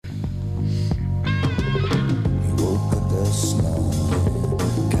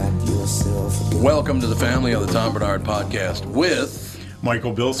Welcome to the family of the Tom Bernard Podcast with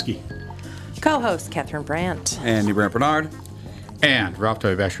Michael Bilski. Co-host Catherine Brandt. Andy Brandt Bernard. And Ralph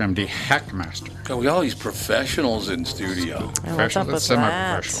W. Basher, MD, Hackmaster. Oh, we got all these professionals in studio. And what's up with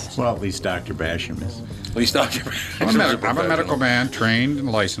Semi-professionals. Well, at least Dr. Basham is. At least Dr. I'm a medical man, trained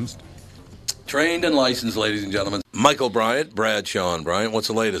and licensed. Trained and licensed, ladies and gentlemen. Michael Bryant, Bradshaw and Bryant, what's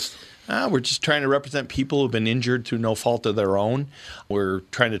the latest? We're just trying to represent people who've been injured through no fault of their own. We're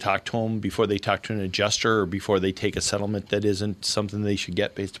trying to talk to them before they talk to an adjuster or before they take a settlement that isn't something they should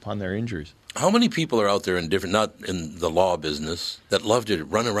get based upon their injuries. How many people are out there in different, not in the law business, that love to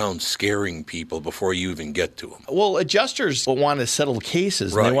run around scaring people before you even get to them? Well, adjusters want to settle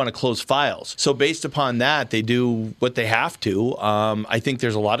cases and Right. they want to close files. So based upon that, they do what they have to. I think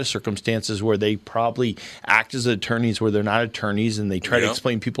there's a lot of circumstances where they probably act as attorneys where they're not attorneys and they try to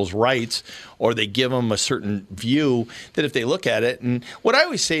explain people's rights or they give them a certain view that if they look at it. And what I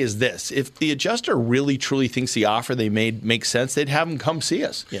always say is this, if the adjuster really truly thinks the offer they made makes sense, they'd have them come see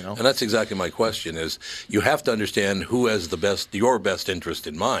us, you know. And that's exactly my question is you have to understand who has your best interest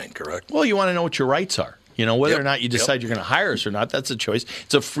in mind, correct? Well, you want to know what your rights are. You know, whether Yep. or not you decide you're going to hire us or not, that's a choice.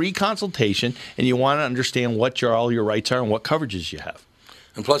 It's a free consultation, and you want to understand what all your rights are and what coverages you have.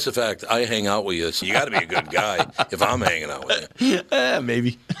 And plus the fact I hang out with you, so you got to be a good guy if I'm hanging out with you.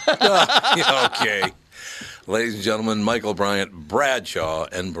 Maybe. Okay. Ladies and gentlemen, Michael Bryant, Bradshaw,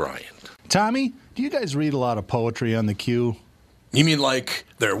 and Bryant. Tommy, do you guys read a lot of poetry on the queue? You mean like,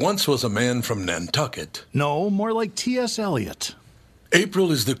 there once was a man from Nantucket. No, more like T.S. Eliot.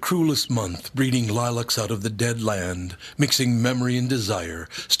 April is the cruelest month, breeding lilacs out of the dead land, mixing memory and desire,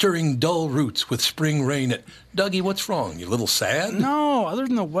 stirring dull roots with spring rain at... Dougie, what's wrong? You a little sad? No, other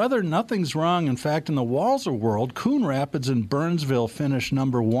than the weather, nothing's wrong. In fact, in the Walser world, Coon Rapids and Burnsville finished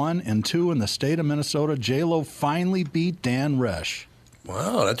number 1 and 2 in the state of Minnesota. J-Lo finally beat Dan Resch.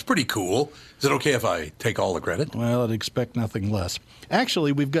 Wow, that's pretty cool. Is it okay if I take all the credit? Well, I'd expect nothing less.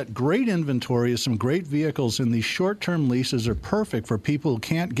 Actually, we've got great inventory of some great vehicles, and these short-term leases are perfect for people who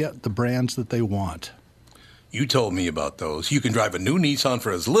can't get the brands that they want. You told me about those. You can drive a new Nissan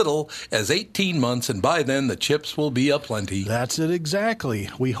for as little as 18 months, and by then the chips will be aplenty. That's it exactly.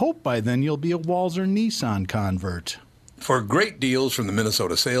 We hope by then you'll be a Walser Nissan convert. For great deals from the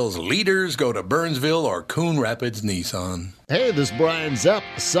Minnesota sales leaders, go to Burnsville or Coon Rapids Nissan. Hey, this is Brian Zepp.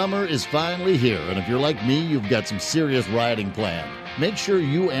 Summer is finally here, and if you're like me, you've got some serious riding planned. Make sure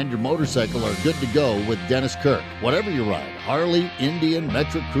you and your motorcycle are good to go with Dennis Kirk. Whatever you ride, Harley, Indian,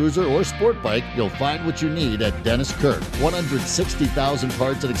 Metric Cruiser, or Sport Bike, you'll find what you need at Dennis Kirk. 160,000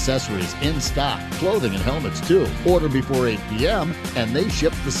 parts and accessories in stock, clothing and helmets too. Order before 8 p.m., and they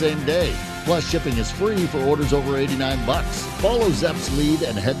ship the same day. Plus, shipping is free for orders over $89. Follow Zepp's lead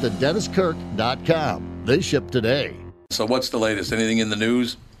and head to DennisKirk.com. They ship today. So what's the latest? Anything in the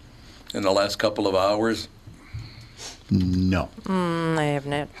news in the last couple of hours? No. I have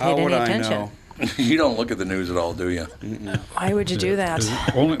not How paid would any I attention. know? You don't look at the news at all, do you? Why would you do that?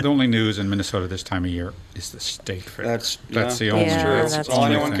 The only news in Minnesota this time of year is the state fair. That's the only Yeah, news. that's That's all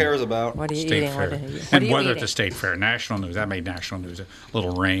true. anyone cares about. What are you State eating? fair. What are you And weather at eating? the state fair. National news. That made national news. A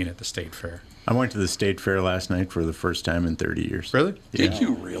little rain at the state fair. I went to the state fair last night for the first time in 30 years. Really? Did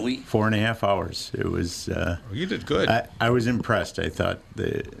you really? 4.5 hours. It was... You did good. I was impressed. I thought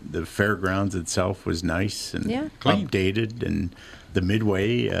the fairgrounds itself was nice and Yeah. Clean. updated, and the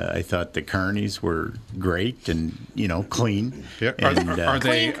midway, I thought the carnies were great and clean. Yeah. And, Are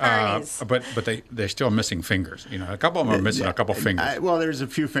they? Clean carnies. But they're still missing fingers. A couple of them are missing a couple fingers. well, there's a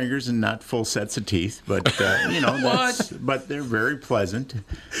few fingers and not full sets of teeth, but but they're very pleasant.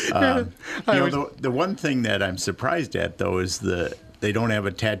 The one thing that I'm surprised at though is they don't have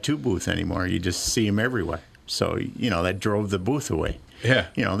a tattoo booth anymore. You just see them everywhere. So that drove the booth away. Yeah.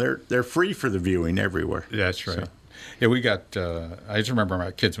 They're free for the viewing everywhere. That's right. So. Yeah, we got. I just remember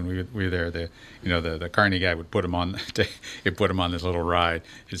my kids when we were there. The carny guy would put him on. He'd put him on this little ride.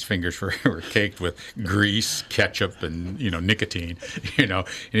 His fingers were caked with grease, ketchup, and nicotine. And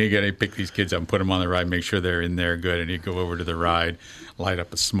he'd pick these kids up and put them on the ride, make sure they're in there good, and he'd go over to the ride, light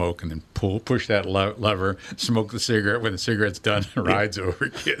up a smoke, and then push that lever, smoke the cigarette. When the cigarette's done, the ride's over,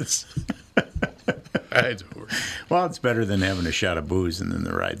 kids. Ride's over. Well, it's better than having a shot of booze and then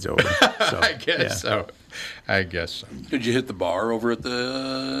the ride's over. So, I guess so. Did you hit the bar over at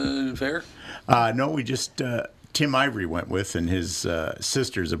the fair? No, we just Tim Ivory went with, and his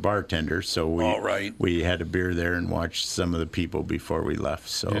sister's a bartender, so we had a beer there and watched some of the people before we left.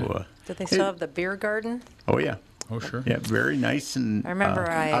 So Did they still have the beer garden? Oh yeah. Oh sure. Yeah, very nice and I remember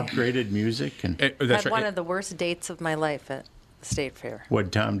upgraded music and. That's had right. one of the worst dates of my life at the state fair.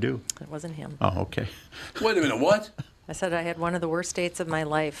 What'd Tom do? It wasn't him. Oh, okay. Wait a minute, what? I said I had one of the worst dates of my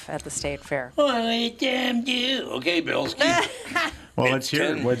life at the state fair. Oh, you damn do. Okay, Bilski. Well, let's hear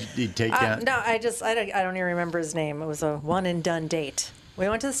it. What did he take down? No, I don't even remember his name. It was a one and done date. We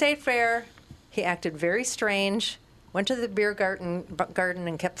went to the state fair. He acted very strange. Went to the beer garden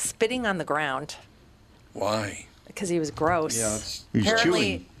and kept spitting on the ground Why? because he was gross. Yeah, he's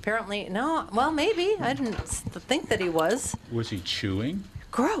chewing. Apparently, no. Well, maybe. I didn't think that he was. Was he chewing?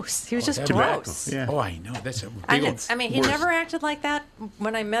 Gross. He was just Tobacco. gross. Yeah. Oh, I know. That's a big old. I mean, he never acted like that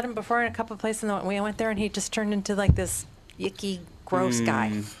when I met him before in a couple of places. And we went there, and he just turned into like this yicky, gross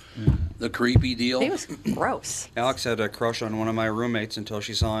guy. The creepy deal? He was gross. Alex had a crush on one of my roommates until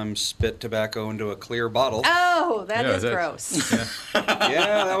she saw him spit tobacco into a clear bottle. Oh, that Yeah, is gross.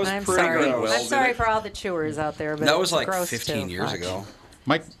 Yeah, that was I'm pretty sorry. gross. I'm sorry for all the chewers out there, but That it was like gross 15 too. years Watch. ago.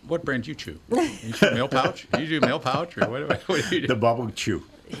 Mike, what brand do you chew? You chew Mail Pouch? Do you do Mail Pouch or what do you do? The bubble chew.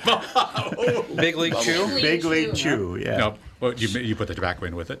 Big League Chew? Big League Chew, yeah. No, well, you put the tobacco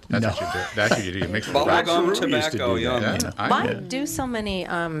in with it. That's what you do. That's what you do. You mix it with Bubble tobacco. gum Root used to tobacco, do that, yum. yeah. Why do so many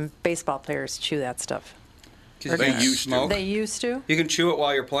baseball players chew that stuff? They used to. smoke. They used to. You can chew it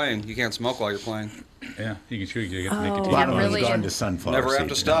while you're playing. You can't smoke while you're playing. Yeah, you can chew. You get the A nicotine. lot of them's really- gone to sunflower Never have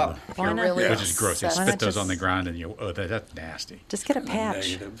seeds to stop. Why not? really Which is gross. You Why spit not those on the just- ground and that's nasty. Just get a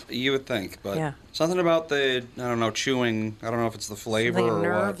patch. Negative. You would think, but Yeah. something about the, I don't know, chewing. I don't know if it's the flavor Like or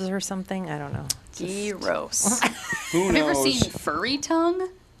nerves what. or something. I don't know. Gross. Who Have you ever knows? seen furry tongue?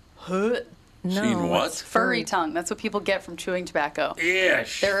 No. Seen what? Furry tongue. That's what people get from chewing tobacco.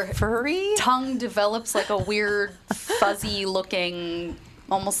 Ish. Their Furry? tongue develops like a weird, fuzzy looking,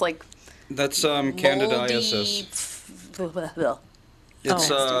 almost like That's moldy. candidiasis.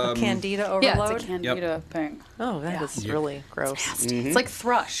 It's Candida Yeah, overload? it's a candida thing. Oh, that is really gross. It's like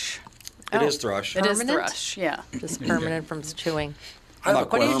thrush. It is thrush. It is Permanent? thrush. Yeah. Just permanent from chewing. I'm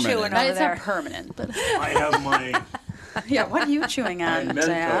not What are you permanent. chewing No, over it's there? not permanent, but I have my yeah. What are you chewing on,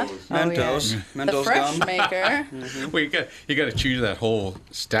 Dad? Mentos. The Mentos fresh gum. maker. Well, you got to chew that whole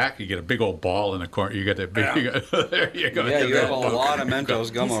stack. You get a big old ball in the corner. You got that big. There you go. Yeah, you have a lot of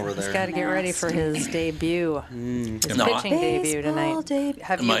Mentos gum over He's there. got to get ready for his debut. His No, pitching debut tonight.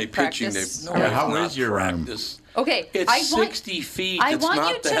 Have you My pitching practiced? debut. No, Yeah, how it's not is your practice. Okay, It's I want, 60 feet. I It's want not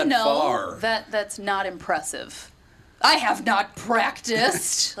you to that know far. that that's not impressive. I have not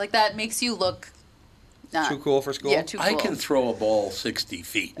practiced. Like that makes you look not Too cool for school? Yeah, too cool. I can throw a ball 60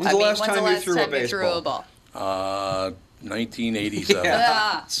 feet. When's the last when's time the you last threw a time you baseball? threw a ball? 1987.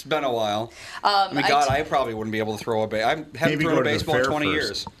 Yeah, it's been a while. I mean, God, I probably wouldn't be able to throw a ball. I haven't Maybe thrown go a to the baseball in fair 20 first.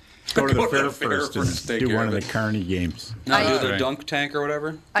 years. go to the Go to fair the fair first and first, take do care one of of the it. Carney games. Not do the Right. dunk tank or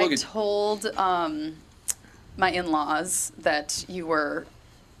whatever. I Look at- told my in-laws that you were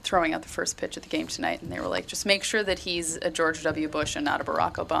throwing out the first pitch of the game tonight, and they were like, just make sure that he's a George W. Bush and not a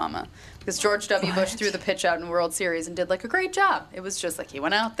Barack Obama. Because George W. Bush threw the pitch out in World Series and did like a great job. It was just like he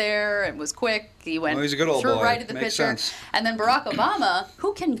went out there and was quick. He went Well, he's a good old threw boy. right at the Makes pitcher. sense. And then Barack Obama,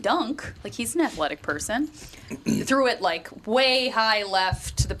 who can dunk, like he's an athletic person, threw it like way high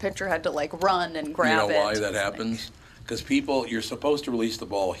left. The pitcher had to like run and You grab know it. why that happens? Because you're supposed to release the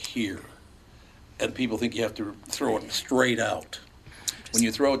ball here, and people think you have to throw it straight out. When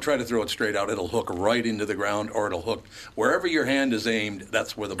you try to throw it straight out, it'll hook right into the ground, or it'll hook wherever your hand is aimed.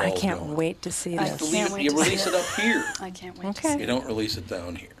 That's where the I ball's can't going. wait to see I this. To can't leave wait it, you to release see it up here. I can't wait Okay. You don't release it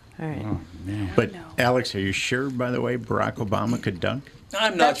down here. All right. But Alex, are you sure, by the way, Barack Obama could dunk?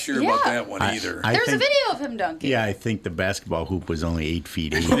 I'm not That's- sure about yeah. that one either. There's think, a video of him dunking. Yeah, I think the basketball hoop was only 8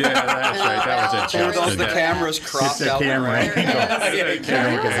 feet. Yeah, that's right. That was There a was Those Justin. the cameras cropped the out camera there.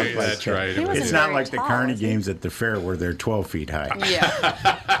 Okay, that's right. He wasn't It's not very like the tall, Carney was he? games at the fair where they're 12 feet high.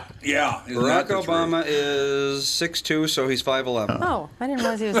 Yeah. Yeah. isn't Barack that the truth? Obama is 6'2", so he's 5'11". Oh, I didn't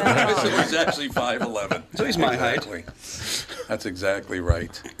realize he was that So tall. he's actually 5'11". So he's my height. Exactly. That's exactly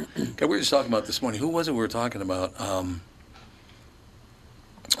right. Okay, we were just talking about this morning. Who was it we were talking about?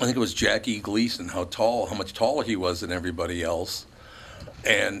 I think it was Jackie Gleason, how much taller he was than everybody else.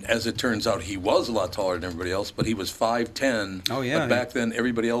 And as it turns out, he was a lot taller than everybody else, but he was 5'10". Oh, yeah. But back then,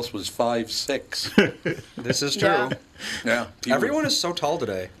 everybody else was 5'6". This is true. Yeah. Yeah. Everyone is so tall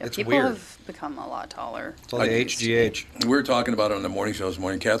today. Yeah, It's people weird. have become a lot taller. It's all the HGH. We were talking about it on the morning show this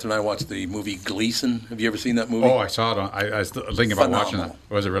morning. Catherine and I watched the movie Gleason. Have you ever seen that movie? Oh, I saw it. I was thinking about watching that.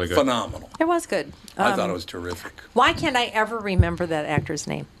 Was it really good? Phenomenal. It was good. I thought it was terrific. Why can't I ever remember that actor's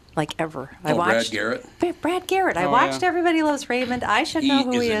name? Like ever. I Brad watched Garrett? Brad Garrett. I Oh, watched yeah. Everybody Loves Raymond. I should know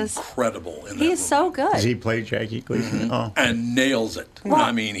who he is. Incredible in that He's movie. so good. Does he play Jackie Gleason? Oh. And nails it. Well-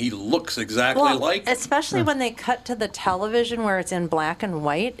 I mean, he looks exactly Well, like him. especially when they cut to the television where it's in black and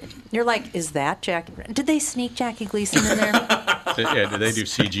white. You're like, is that Jackie? Did they sneak Jackie Gleason in there? Yeah, do they do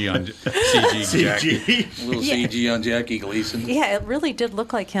CG on Jackie? A little CG on Jackie Gleason. Yeah, it really did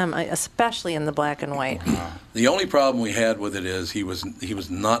look like him, especially in the black and white. The only problem we had with it is he was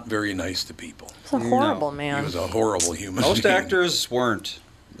not very nice to people. He's a horrible man. He was a horrible human Most being. actors weren't.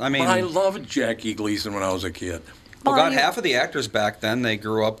 I mean, But I loved Jackie Gleason when I was a kid. well, Well, God, you- half of the actors back then, they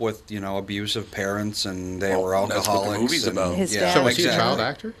grew up with, abusive parents and they were Well, that's alcoholics. what the movie's and- about. His yeah, dad- So was he a exactly. child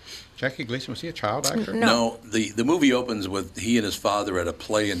actor? Jackie Gleason, was he a child actor? No. The movie opens with he and his father at a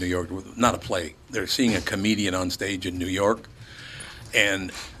play in New York. Not a play. They're seeing a comedian on stage in New York.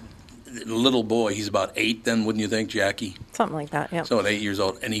 And the little boy, he's about 8 then, wouldn't you think, Jackie? Something like that, yeah. So at 8 years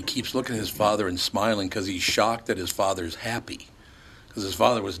old, and he keeps looking at his father and smiling because he's shocked that his father's happy. Because his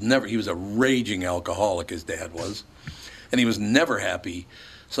father he was a raging alcoholic, his dad was. And he was never happy.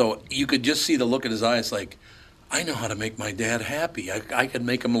 So you could just see the look in his eyes like, I know how to make my dad happy. I could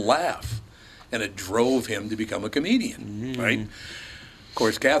make him laugh. And it drove him to become a comedian, right? Of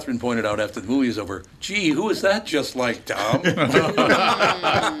course, Catherine pointed out after the movie was over, gee, who is that just like Tom?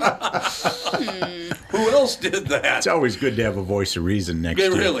 Who else did that? It's always good to have a voice of reason next It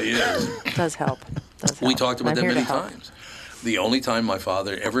to you. really is. It does help. We talked about I'm that here to many help. times. The only time my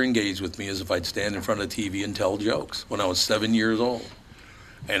father ever engaged with me is if I'd stand in front of the TV and tell jokes when I was 7 years old.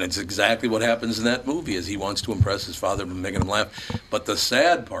 And it's exactly what happens in that movie is he wants to impress his father by making him laugh. But the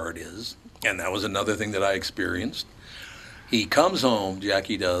sad part is, and that was another thing that I experienced, he comes home,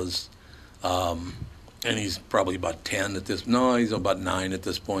 Jackie does, and he's probably about 10 at this, no, he's about 9 at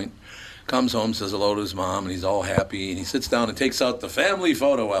this point. Comes home, says hello to his mom, and he's all happy, and he sits down and takes out the family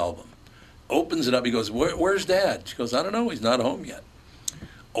photo album. Opens it up, he goes, where's Dad? She goes, I don't know, he's not home yet.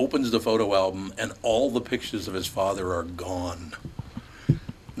 Opens the photo album, and all the pictures of his father are gone.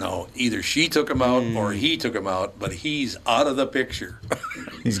 No, either she took him out or he took him out, but he's out of the picture.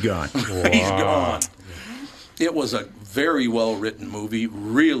 He's gone. He's gone. It was a very well-written movie,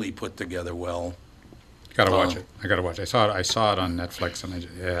 really put together well. Got to watch it. I got to watch it. I saw it on Netflix, and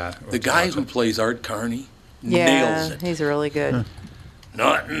The guy who plays Art Carney Yeah, nails it. he's really good.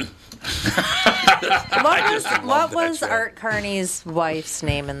 Nothing. What loved that was show. Art Carney's wife's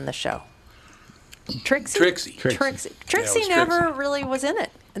name in the show? Trixie? Trixie. Trixie Yeah, it was never Trixie. really was in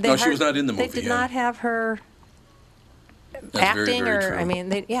it. No, she was not in the movie, They did yeah. not have her That's very, acting, very or true. I mean,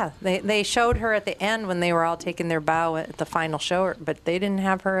 they showed her at the end when they were all taking their bow at the final show, but they didn't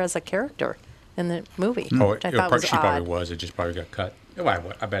have her as a character in the movie. Oh, which I thought was she odd. probably was. It just probably got cut. Oh,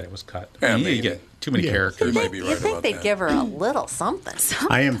 I bet it was cut. Yeah, You maybe. get too many Yeah. characters. You might be You right think about they'd that. give her a little something?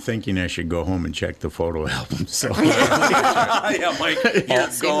 I am thinking I should go home and check the photo album. So Yeah, Mike, you're it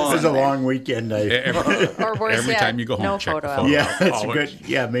was a gone. long weekend. Or worse Every yet, time you go home, no check the photo photo album. Yeah, it's Always. good.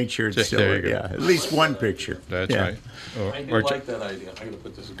 Yeah, make sure it's Just still there you go. yeah, at least one picture. That's Yeah. right. I do Or like that idea. I got to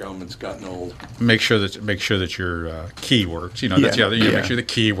put this down. It's gotten old. make sure that your key works. You know, that's the Yeah, other. You yeah. make sure the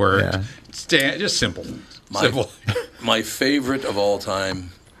key works. Yeah. Just simple. My, Simple. my favorite of all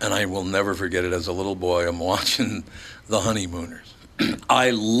time, and I will never forget it as a little boy, I'm watching The Honeymooners. I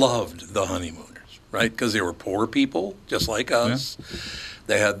loved The Honeymooners, right? Because they were poor people, just like us.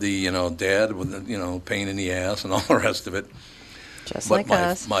 They had the, dad with the, pain in the ass and all the rest of it. Just But like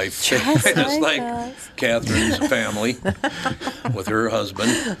us. my favorite, just like us. Catherine's family with her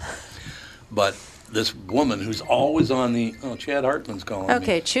husband. But this woman who's always on the, Chad Hartman's calling me.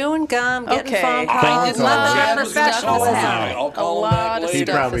 Okay, chewing gum, getting Okay, phone I calls. just a thought lot that of was professionals stuff was happening. happening. I'll call A him lot back of later. He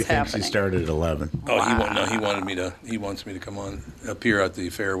stuff probably is thinks he happening. started at 11. Oh, he wants me to come on, appear at the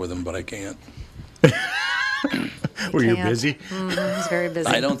fair with him, but I can't. Were you Can't. busy? He's very busy.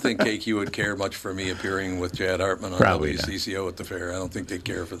 I don't think KQ would care much for me appearing with Chad Hartman on Probably not. WCCO at the fair. I don't think they'd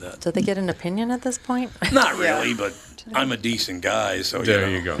care for that. Do they get an opinion at this point? Not really, but I'm a decent guy, so There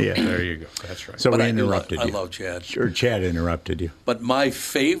you go. Yeah. There you go. That's right. So But we I do interrupted I you. love Chad. Or Chad interrupted you. But my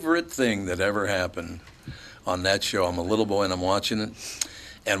favorite thing that ever happened on that show, I'm a little boy and I'm watching it,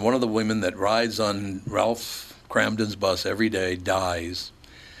 and one of the women that rides on Ralph Cramden's bus every day dies,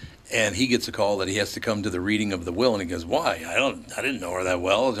 and he gets a call that he has to come to the reading of the will, and he goes, "Why? I didn't know her that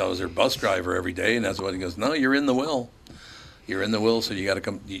well. I was her bus driver every day," and that's what he goes, "No, you're in the will. You're in the will, so you got to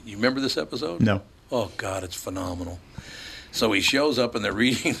come." You remember this episode? No. Oh God, it's phenomenal. So he shows up and they're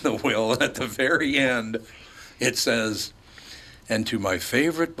reading the will, and at the very end, it says, "And to my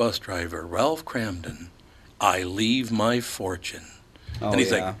favorite bus driver, Ralph Cramden, I leave my fortune." Oh, And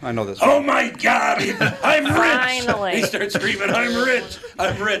he's yeah. like, I know this. "Oh my God, I'm rich!" Finally. He starts screaming, "I'm rich!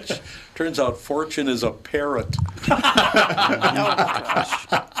 I'm rich!" Turns out fortune is a parrot.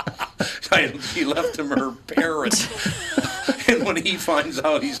 He left him her parrot. And when he finds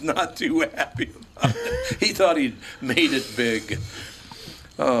out, he's not too happy about it. He thought he'd made it big.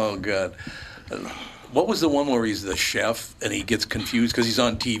 Oh, God. what was the one where he's the chef and he gets confused because he's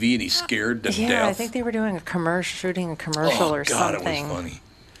on TV and he's scared to death? Yeah, I think they were doing shooting a commercial or God, something. it was funny.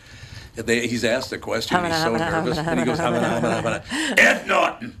 He's asked a question and he's so nervous and he goes, Ed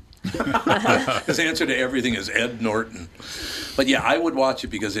Norton. His answer to everything is Ed Norton. But yeah, I would watch it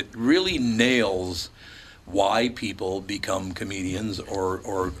because it really nails why people become comedians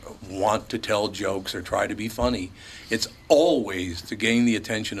or want to tell jokes or try to be funny. It's always to gain the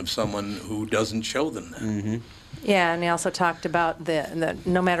attention of someone who doesn't show them that. Mm-hmm. Yeah, and he also talked about the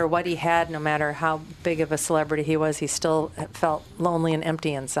no matter what he had, no matter how big of a celebrity he was, he still felt lonely and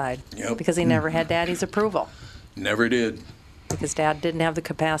empty inside. Yep. Because he never had Daddy's approval. Never did. Because Dad didn't have the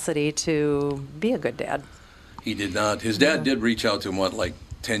capacity to be a good dad. He did not. His dad did reach out to him,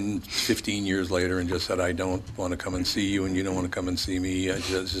 10, 15 years later and just said, I don't want to come and see you and you don't want to come and see me. It's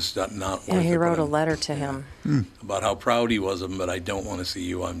just not worth it. Yeah, he wrote a letter to him. About how proud he was of him, but I don't want to see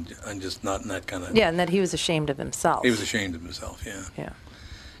you. I'm just not in that kind of... Yeah, and that he was ashamed of himself. He was ashamed of himself, yeah. Yeah.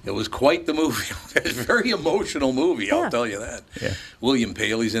 It was quite the movie. It's a very emotional movie, I'll tell you that. Yeah. William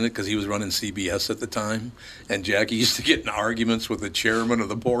Paley's in it because he was running CBS at the time, and Jackie used to get in arguments with the chairman of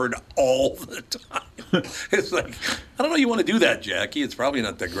the board all the time. It's like, I don't know you want to do that, Jackie. It's probably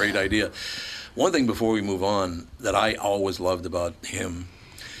not that great idea. One thing before we move on that I always loved about him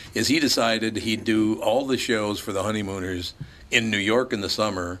is he decided he'd do all the shows for the Honeymooners in New York in the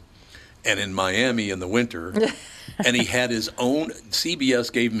summer and in Miami in the winter. And he had his own,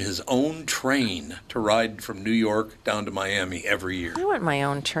 CBS gave him his own train to ride from New York down to Miami every year. I want my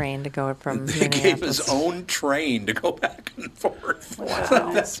own train to go from They Minneapolis. gave his own train to go back and forth.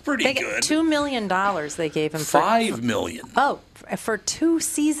 Wow. That's pretty They good. $2 million they gave him for... $5 million. Oh, for 2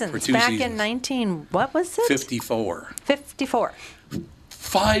 seasons. For 2 back seasons. in 19... What was it? 54. 54.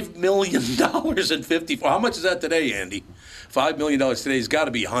 $5 million in 54. How much is that today, Andy? $5 million today's got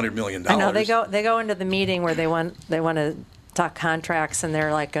to be $100 million. I know, they go into the meeting where they want to talk contracts, and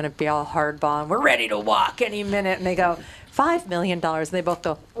they're like going to be all hardball, and we're ready to walk any minute, and they go, $5 million, and they both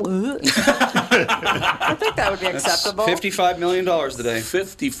go, ugh. I think that would be acceptable. $55 million today.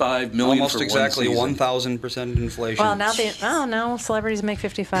 $55 million Almost for exactly one season. 1,000% inflation. Well, now no, celebrities make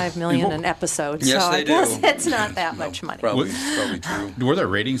 $55 million an episode, Yes, so they I guess do. it's not that much money. Probably true. Were there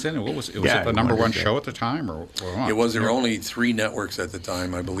ratings in it? What was it? Was Yeah, it the it number was, one yeah. show at the time, or what? There were only 3 networks at the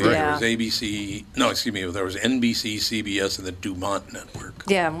time, I believe. Yeah. There was ABC, there was NBC, CBS, and the Dumont Network.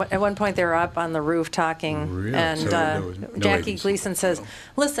 Yeah, at one point they were up on the roof talking, Really? and So there was no Jackie ABC. Gleason says,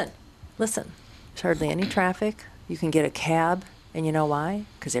 listen, there's hardly any traffic. You can get a cab, and you know why?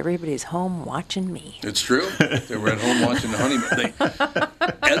 Because everybody's home watching me. It's true. They were at home watching the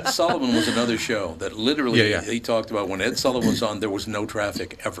honeymoon. Ed Sullivan was another show that literally he talked about when Ed Sullivan was on, there was no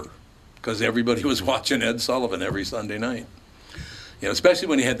traffic ever because everybody was watching Ed Sullivan every Sunday night. You know, especially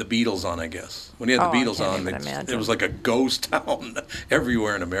when he had the Beatles on, I guess. When he had the I Beatles can't on, even it imagine. was like a ghost town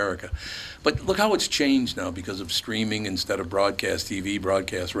everywhere in America. But look how it's changed now because of streaming instead of broadcast TV,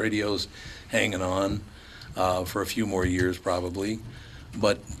 broadcast radios hanging on for a few more years probably.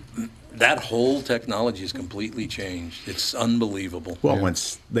 But that whole technology has completely changed. It's unbelievable. Well,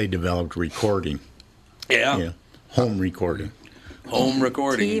 once they developed recording, Yeah. home recording. Home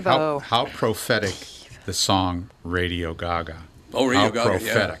recording. TiVo. How prophetic the song Radio Gaga. Oh, Radio How Gaga,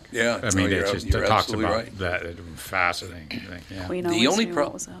 prophetic. yeah. I mean, No, it's just, you're it talks absolutely about right. that. It's fascinating thing. Yeah. Queen The always only knew pro-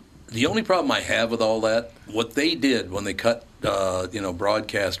 what was up. The only problem I have with all that, what they did when they cut,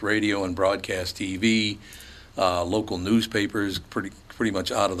 broadcast radio and broadcast TV, local newspapers pretty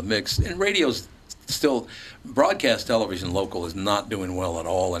much out of the mix, and radio's still, broadcast television local is not doing well at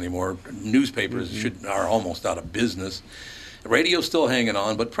all anymore. Newspapers are almost out of business. Radio's still hanging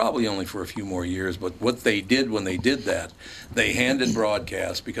on, but probably only for a few more years. But what they did when they did that, they handed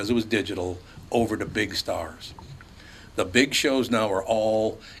broadcast, because it was digital, over to big stars. The big shows now are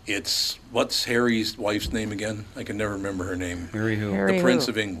what's Harry's wife's name again? I can never remember her name. Harry who? Harry The Prince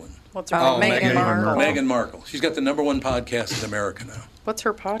who? of England. What's her, Oh, Meghan Meghan Markle. Markle. Meghan Markle. She's got the #1 podcast in America now. what's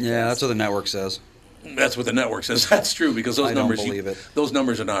her podcast? Yeah, that's what the network says. That's what the network says. That's true, because those I don't numbers believe it. those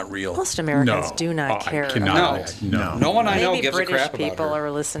numbers are not real. Most Americans No. do not Oh, I care. cannot. about No. No. No one I know Maybe gives British a crap about people her.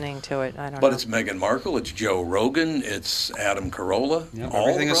 are listening to it. I don't But know. it's Meghan Markle, it's Joe Rogan, it's Adam Carolla. Yep, all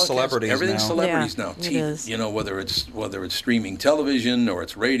everything the is broadcasts- celebrities Everything's now. celebrities Yeah, now. it is. You know, whether it's streaming television or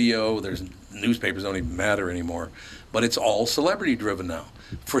it's radio, there's newspapers don't even matter anymore. But it's all celebrity driven now.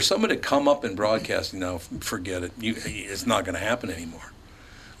 For someone to come up in broadcasting now, forget it. It's not going to happen anymore.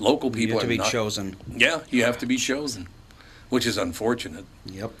 Local You people have to are be not, chosen. Yeah, you have to be chosen, which is unfortunate.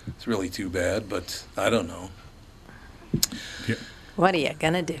 Yep. It's really too bad, but I don't know. What are you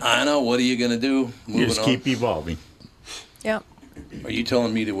gonna do? I know. What are you going to do? You just keep evolving. Yep. Are you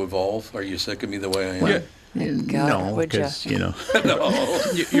telling me to evolve? Are you sick of me the way I am? Yeah. God, no, would ya? because, you know. No.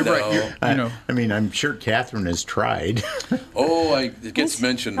 You're right. I mean, I'm sure Catherine has tried. Oh, it gets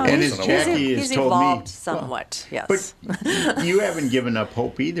mentioned Oh, once And in his a Jackie while. he's has told me- evolved somewhat, yes. But you haven't given up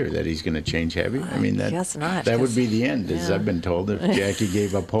hope either that he's going to change, have you? I mean, guess not, that would 'cause- be the end, as yeah. I've been told. If Jackie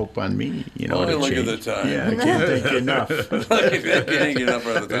gave up hope on me, you know, Oh, to look at change. the time. Yeah, I can't thank you enough. Look at that getting enough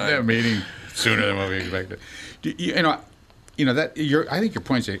of the that time. meeting sooner than what we expected. That I think your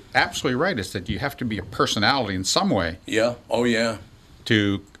point's absolutely right. Is that you have to be a personality in some way Yeah. Oh, yeah.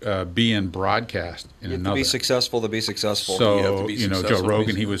 to be in broadcast in To another. be successful, to be successful. You have So to be Joe successful,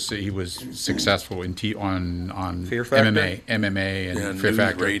 Rogan, basically. he was successful on Fear Factor? MMA, and And Fear news,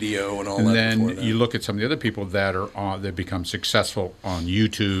 Factor, radio, and all and that then before that. you look at some of the other people that that become successful on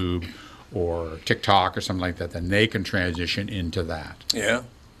YouTube or TikTok or something like that. Then they can transition into that. Yeah.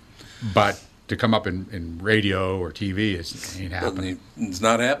 But to come up in radio or TV, ain't happening. It's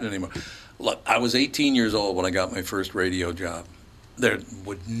not happening anymore. Look, I was 18 years old when I got my first radio job. That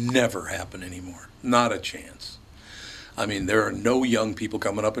would never happen anymore. Not a chance. I mean, there are no young people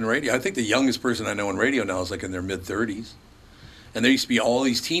coming up in radio. I think the youngest person I know in radio now is like in their mid-30s. And there used to be all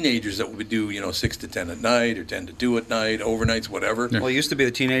these teenagers that would do, 6 to 10 at night or 10 to 2 at night, overnights, whatever. Well, it used to be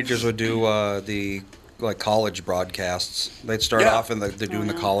the teenagers would do the college broadcasts. They'd start Yeah. off they're doing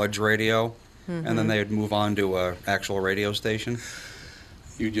the college radio, and then they'd move on to a actual radio station.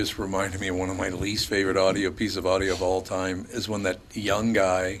 You just reminded me of one of my least favorite piece of audio of all time is when that young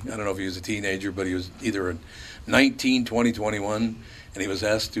guy, I don't know if he was a teenager, but he was either 19, 20, 21, and he was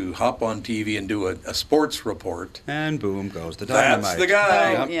asked to hop on TV and do a sports report. And boom goes the dynamite. That's the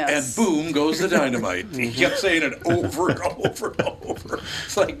guy. Oh, yes. And boom goes the dynamite. He kept saying it over and over and over.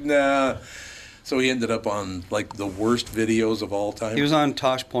 It's like, nah. So he ended up on like the worst videos of all time. He was on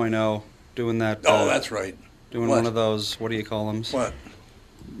Tosh.0 doing that. Oh, that's right. Doing What? one of those, what do you call them? What?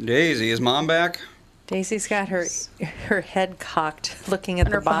 Daisy, is Mom back? Daisy's got her head cocked, looking at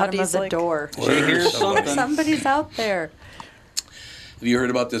And the her bottom of body's the like- door. She hears Somebody. something. Somebody's out there. Have you heard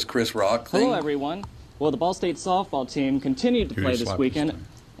about this Chris Rock thing? Hello, everyone. Well, the Ball State softball team continued to Dude, play he this slapped weekend, his son.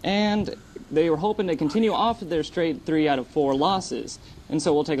 and they were hoping to continue off of their straight 3 out of 4 losses. And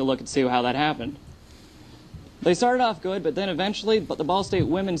so we'll take a look and see how that happened. They started off good, but then eventually, the Ball State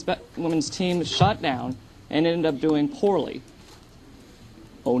women's team shut down and ended up doing poorly.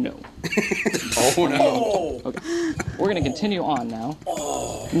 Oh no. Oh, no. Oh, We're going to continue on now.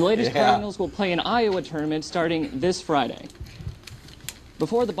 And the latest Yeah. Cardinals will play an Iowa tournament starting this Friday.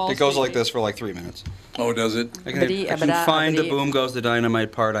 Before the Ball It goes State like this for like 3 minutes. oh, does it? I can Abba-dee, find the abba-dee. boom goes the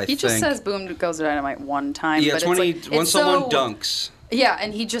dynamite part, I He think. just says "boom goes the dynamite" one time. Yeah, but it's when, like, when it's someone so, dunks. Yeah,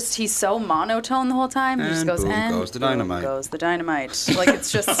 and he's so monotone the whole time. He just And goes, boom and goes the boom dynamite." goes the dynamite. Like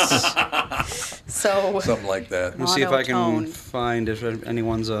it's just so. Something like that. Let me see if I can Monotone. find if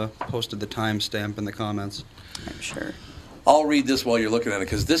anyone's posted the timestamp in the comments. I'm sure. I'll read this while you're looking at it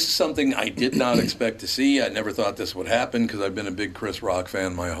because this is something I did not expect to see. I never thought this would happen because I've been a big Chris Rock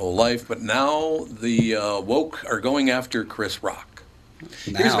fan my whole life. But now the woke are going after Chris Rock.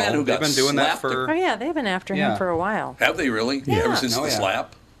 Here's a man who they've got been doing that slapped. for. Oh yeah, they've been after Yeah. him for a while. Have they really? Yeah. Ever since Oh, the yeah.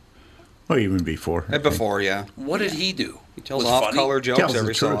 slap? Well, even before. Before, yeah. What did he do? He tells Was it funny? off-color jokes Tells the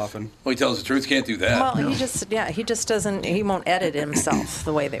every so truth. often. Oh, he tells the truth. Can't do that. Well, he just doesn't. He won't edit himself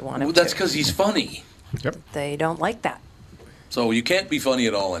the way they want him Well, that's to. because he's funny. Yep. They don't like that. So you can't be funny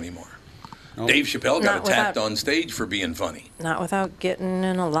at all anymore. Nope. Dave Chappelle got Not attacked without- on stage for being funny. Not without getting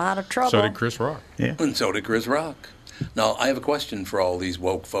in a lot of trouble. So did Chris Rock. Yeah. And so did Chris Rock. Now, I have a question for all these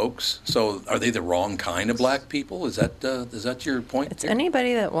woke folks. So, are they the wrong kind of black people? Is that your point? It's here?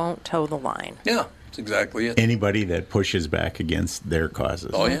 anybody that won't toe the line. Yeah, that's exactly it. Anybody that pushes back against their causes.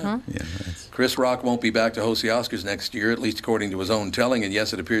 Oh, yeah. Mm-hmm. Yeah, that's, Chris Rock won't be back to host the Oscars next year, at least according to his own telling. And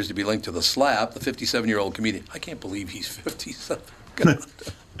yes, it appears to be linked to the slap. The 57-year-old comedian. I can't believe he's 57. God.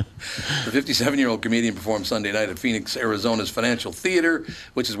 The 57-year-old comedian performed Sunday night at Phoenix, Arizona's Financial Theater,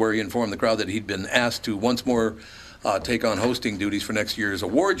 which is where he informed the crowd that he'd been asked to once more take on hosting duties for next year's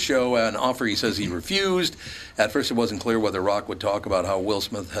award show, an offer he says he refused. At first, it wasn't clear whether Rock would talk about how Will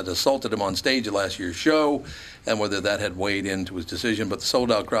Smith had assaulted him on stage at last year's show and whether that had weighed into his decision, but the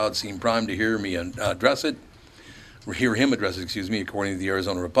sold-out crowd seemed primed to hear him address it, according to the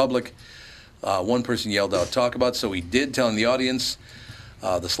Arizona Republic. One person yelled out, "Talk about," so he did, telling the audience,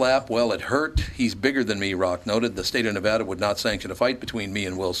 the slap, well, it hurt. He's bigger than me, Rock noted. The state of Nevada would not sanction a fight between me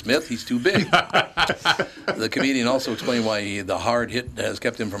and Will Smith. He's too big. The comedian also explained why the hard hit has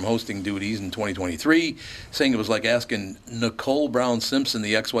kept him from hosting duties in 2023, saying it was like asking Nicole Brown Simpson,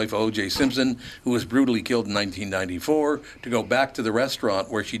 the ex-wife of O.J. Simpson, who was brutally killed in 1994, to go back to the restaurant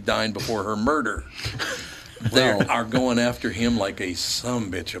where she dined before her murder. They are going after him like a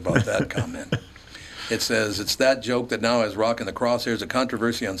sumbitch about that comment. It says, it's that joke that now has Rock in the crosshairs, a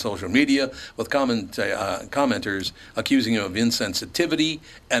controversy on social media, with commenters accusing him of insensitivity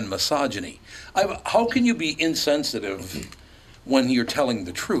and misogyny. How can you be insensitive when you're telling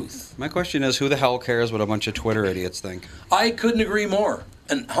the truth? My question is, who the hell cares what a bunch of Twitter idiots think? I couldn't agree more.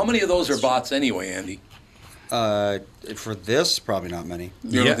 And how many of those are bots anyway, Andy? For this, probably not many.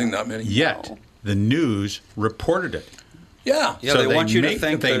 You don't think not many? Yet, the news reported it. Yeah. Yeah, So they want you to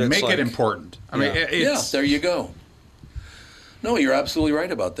think they that it's make like, it important. I mean, it's, there you go. No, you're absolutely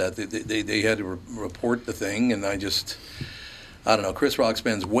right about that. They had to report the thing, and I don't know. Chris Rock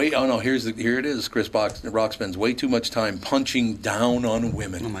spends way. Oh no, here it is. Chris Rock spends way too much time punching down on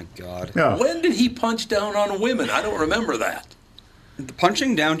women. Oh my God. Yeah. When did he punch down on women? I don't remember that.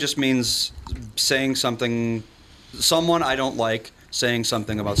 Punching down just means saying something, someone I don't like, saying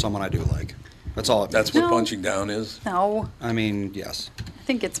something about someone I do like. That's all it means. That's what punching down is? No. I mean, yes. I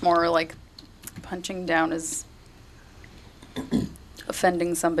think it's more like punching down is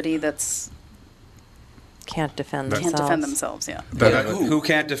offending somebody that's Can't defend themselves. can't defend themselves. Yeah. Who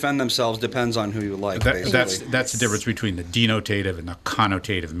can't defend themselves depends on who you like, basically. that's the difference between the denotative and the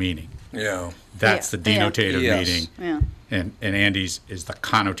connotative meaning. Yeah. That's the denotative Yes. meaning. Yeah. And Andy's is the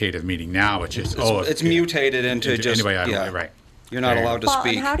connotative meaning. Now it's just, It's mutated into just, anybody I don't yeah. like, right. You're not There you allowed to Well,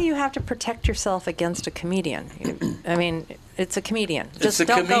 speak. and how do you have to protect yourself against a comedian? I mean, it's a comedian. It's a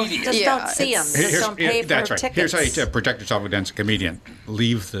don't comedian. Go, just Yeah, don't see him. it's- Just don't pay for that's right. tickets. Here's how you protect yourself against a comedian.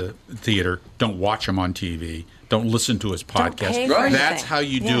 Leave the theater. Don't watch him on TV. Don't listen to his Don't podcast. pay for Right. That's anything. how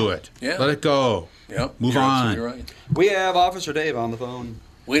you do it. Yeah. Let it go. Yep. Move You're on. absolutely right. We have Officer Dave on the phone.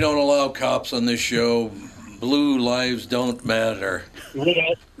 We don't allow cops on this show. Blue lives don't matter.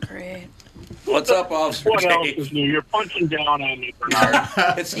 Great. What's up, Officer What else Dave? is new? You're punching down on me, Bernard.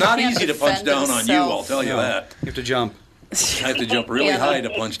 It's not can't easy to punch defend down on you, I'll himself. tell you that. You have to jump. I have to jump really Be on a- high to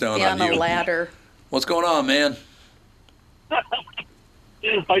punch down Be on on a you. ladder. What's going on, man?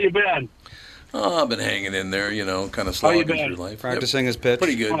 How you been? Oh, I've been hanging in there, kind of How you slogging been? through life. Practicing his pitch.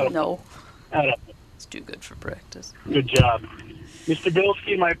 Pretty good. No. Atta- It's too good for practice. Good job. Mr.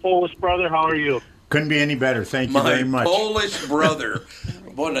 Bilski, my Polish brother, how are you? Couldn't be any better. Thank you My very much. Polish brother.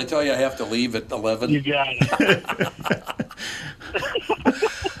 Boy, did I tell you I have to leave at 11? You got it.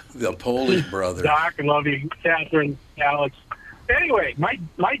 The Polish brother. Doc, I love you. Catherine, Alex. Anyway,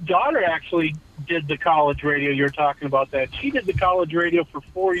 my daughter actually did the college radio. You're talking about that. She did the college radio for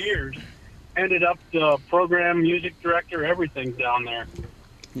 4 years. Ended up the program, music director, everything down there.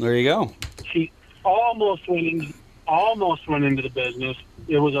 There you go. She almost went into the business.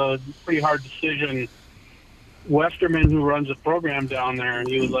 It was a pretty hard decision. Westerman, who runs the program down there, and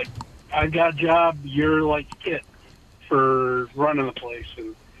he was like, "I've got a job. You're like it for running the place."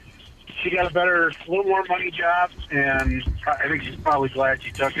 And she got a little more money job, and I think she's probably glad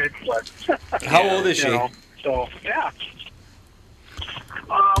she took it. But How old is she? So yeah.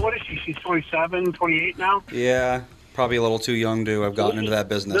 What is she? She's 27, 28 now. Yeah, probably a little too young to have gotten into that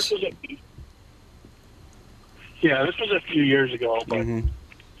business. This was a few years ago, but Mhm.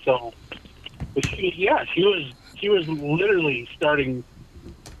 so but she was literally starting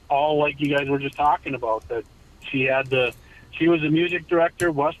all like you guys were just talking about, that she was a music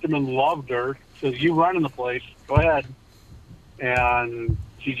director. Westerman loved her, says, "You running the place, go ahead." And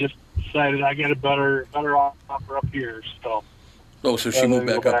she just decided, I get a better offer up here. So she moved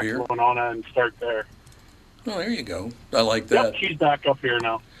back up here? to Winona and start there. Oh, there you go. I like that. Yep, she's back up here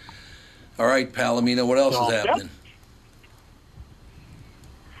now. All right, Palomino, what else So, is yep. happening?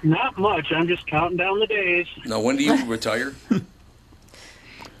 Not much. I'm just counting down the days. Now, when do you retire?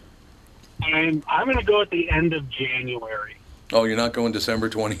 I'm going to go at the end of January. Oh, you're not going December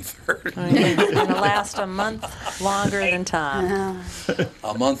 23rd? It's going to last a month longer than Tom.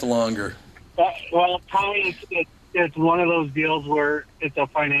 A month longer. Well, Tommy, it's one of those deals where it's a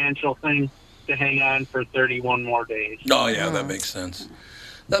financial thing to hang on for 31 more days. Oh, yeah, that makes sense.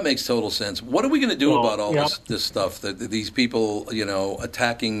 That makes total sense. What are we going to do about all yeah. this stuff, that these people,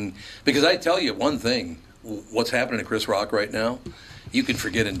 attacking? Because I tell you one thing, what's happening to Chris Rock right now, you can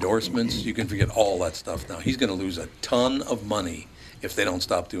forget endorsements, you can forget all that stuff now. He's going to lose a ton of money if they don't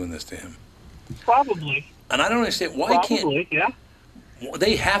stop doing this to him. Probably. And I don't understand, why Probably, yeah.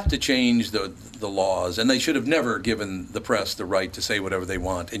 they have to change the laws, and they should have never given the press the right to say whatever they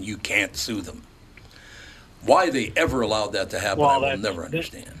want, and you can't sue them. Why they ever allowed that to happen, I will never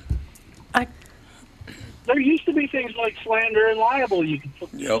understand. There used to be things like slander and libel you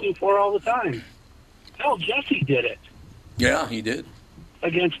could sue for all the time. Hell, Jesse did it Yeah, he did.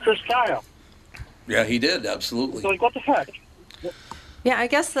 against Chris Kyle. Yeah, he did, absolutely. It's like, what the heck? Yeah, I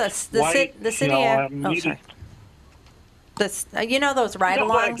guess the city. Sorry. You know those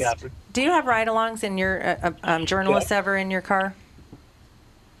ride-alongs? Catherine. Do you have ride-alongs in your journalists ever in your car?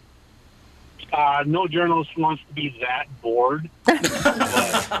 No journalist wants to be that bored.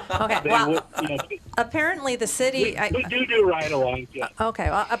 Okay. Well, apparently the city. We do ride-alongs. Yeah. Okay.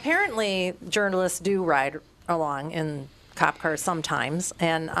 Well, apparently journalists do ride along in cop cars sometimes,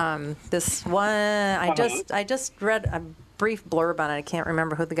 and this one I just read a brief blurb on it. I can't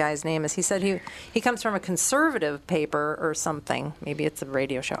remember who the guy's name is. He said he comes from a conservative paper or something. Maybe it's a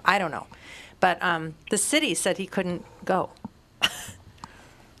radio show. I don't know. But the city said he couldn't go.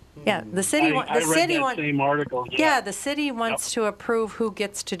 Yeah, the city. I read that same article. Yeah, the city wants to approve who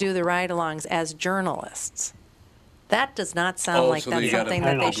gets to do the ride-alongs as journalists. That does not sound like so that's something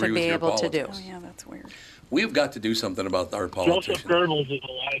that they should be able to do. Oh, yeah, that's weird. We've got to do something about our politicians. Joseph Goebbels is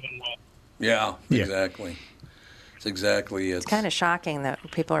alive and well. Yeah, exactly. It's exactly it. It's kind of shocking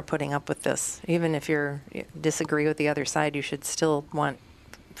that people are putting up with this. Even if you disagree with the other side, you should still want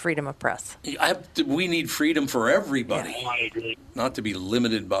freedom of press. We need freedom for everybody. Yeah, I agree. Not to be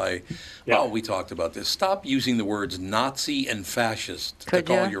limited by, well, we talked about this. Stop using the words Nazi and fascist to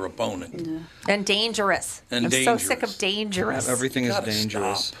call your opponent. Yeah. And dangerous. I'm so sick of dangerous. Everything is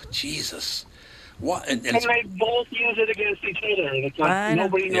dangerous. Stop. Jesus. What? And they both use it against each other. It's like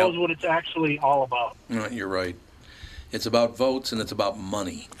nobody knows what it's actually all about. No, you're right. It's about votes and it's about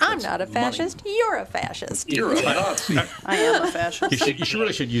money. I'm not a fascist. Money. You're a fascist. You're a Nazi. I am a fascist. You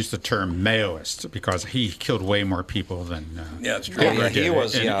really should use the term Maoist because he killed way more people than. Yeah, it's true. Yeah, he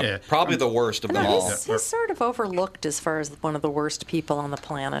was probably the worst of them all. He's sort of overlooked as far as one of the worst people on the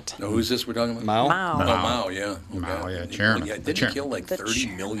planet. Now, who's this we're talking about? Mao. Oh, Mao, yeah. Mao, yeah, chairman. Yeah, didn't he kill like 30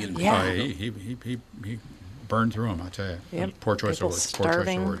 million people? Yeah. He burned through them, I tell you. Yep. Poor choice of words.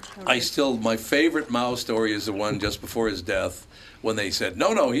 Starving. Poor choice of words. My favorite Mao story is the one just before his death when they said,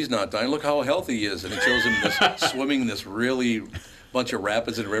 no, he's not dying. Look how healthy he is. And it shows him swimming in this really bunch of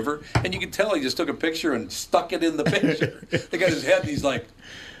rapids and river. And you can tell he just took a picture and stuck it in the picture. They got his head and he's like,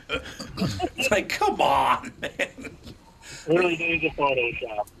 it's like, come on, man. Early days of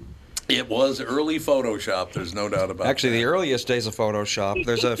Photoshop. It was early Photoshop. There's no doubt about it. Actually, the earliest days of Photoshop,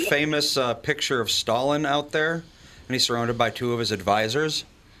 there's a famous picture of Stalin out there, and he's surrounded by two of his advisors.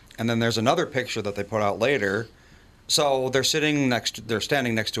 And then there's another picture that they put out later. So they're standing next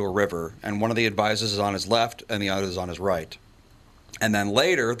to a river, and one of the advisors is on his left, and the other is on his right. And then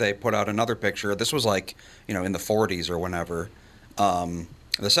later they put out another picture. This was like, in the 40s or whenever.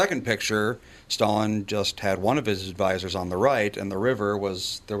 The second picture, Stalin just had one of his advisors on the right, and the river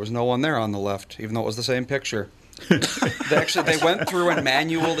there was no one there on the left, even though it was the same picture. They went through and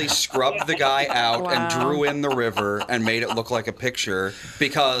manually scrubbed the guy out and drew in the river and made it look like a picture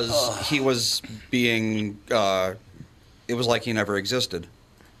because he was being. It was like he never existed.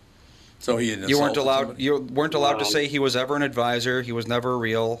 So you weren't allowed. You weren't allowed to say he was ever an advisor. He was never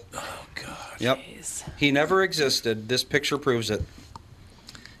real. Oh God. Yep. Jeez. He never existed. This picture proves it.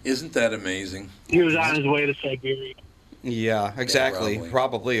 Isn't that amazing? He was on his way to Siberia. Yeah, exactly. Yeah,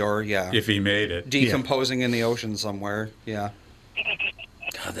 probably, or if he made it. Decomposing in the ocean somewhere. Yeah.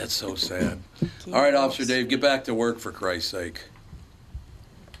 God, that's so sad. All right, Officer Dave, get back to work for Christ's sake.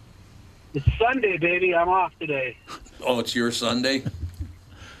 It's Sunday, baby. I'm off today. Oh, it's your Sunday?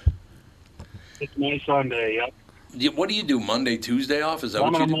 It's my Sunday, yep. What do you do, Monday, Tuesday off? Is that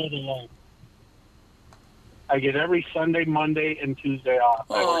what you do? I'm going to mow the lawn. I get every Sunday, Monday, and Tuesday off.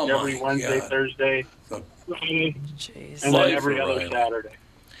 I work every Wednesday, God. Thursday, Friday, Jeez. and then every other Saturday.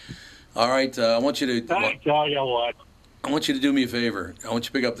 All right, I want you to... tell you what. I want you to do me a favor. I want you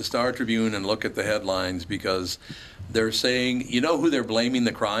to pick up the Star Tribune and look at the headlines because they're saying... You know who they're blaming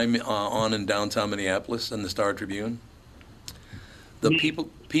the crime on in downtown Minneapolis in the Star Tribune? The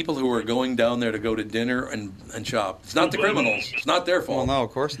people who are going down there to go to dinner and shop. It's not the criminals. It's not their fault. Well, no,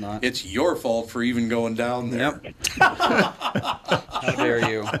 of course not. It's your fault for even going down there. Yep. How dare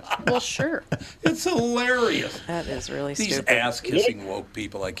you? Well, sure. It's hilarious. That is really These stupid. ass-kissing woke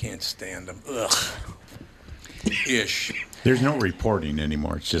people, I can't stand them. Ugh. Ish. There's no reporting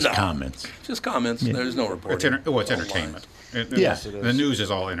anymore. It's just comments. Just comments. Yeah. There's no reporting. It's entertainment. Yes, the news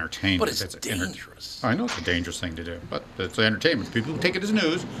is all entertainment. But it's dangerous. I know it's a dangerous thing to do, but it's entertainment. People take it as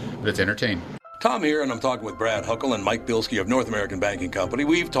news, but it's entertainment. Tom here, and I'm talking with Brad Huckle and Mike Bilski of North American Banking Company.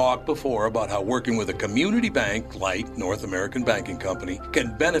 We've talked before about how working with a community bank like North American Banking Company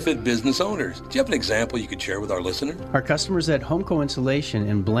can benefit business owners. Do you have an example you could share with our listener? Our customers at Homeco Insulation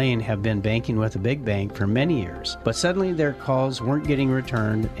in Blaine have been banking with a big bank for many years, but suddenly their calls weren't getting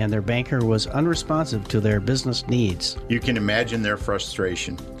returned and their banker was unresponsive to their business needs. You can imagine their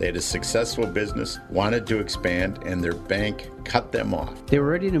frustration. They had a successful business, wanted to expand, and their bank cut them off. They were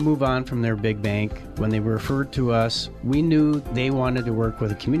ready to move on from their big bank. When they were referred to us, we knew they wanted to work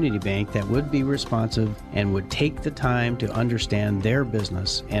with a community bank that would be responsive and would take the time to understand their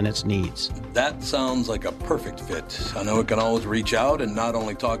business and its needs. That sounds like a perfect fit. I know it can always reach out and not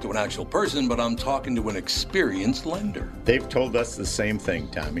only talk to an actual person, but I'm talking to an experienced lender. They've told us the same thing,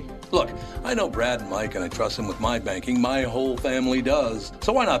 Tommy. Look, I know Brad and Mike, and I trust them with my banking. My whole family does.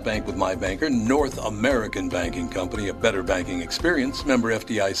 So why not bank with my banker, North American Banking Company, a better banking experience, member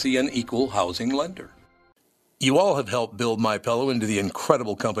FDIC, and equal housing lender. You all have helped build MyPillow into the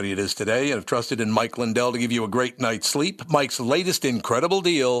incredible company it is today and have trusted in Mike Lindell to give you a great night's sleep. Mike's latest incredible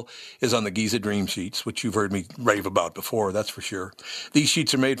deal is on the Giza Dream Sheets, which you've heard me rave about before, that's for sure. These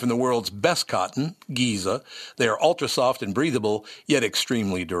sheets are made from the world's best cotton, Giza. They are ultra soft and breathable, yet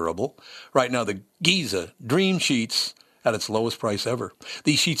extremely durable. Right now, the Giza Dream Sheets at its lowest price ever.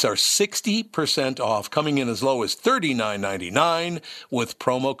 These sheets are 60% off, coming in as low as $39.99 with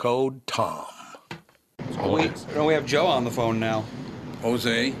promo code TOM. Don't we have Joe on the phone now?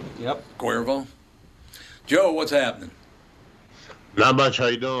 Jose? Yep. Cuervo? Joe, what's happening? Not much. How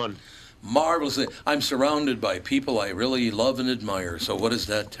you doing? Marvelously. I'm surrounded by people I really love and admire, so what does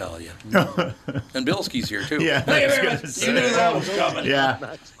that tell you? And Bilski's here, too. Yeah, Hey, I was man, gonna say. you knew that was coming. Yeah,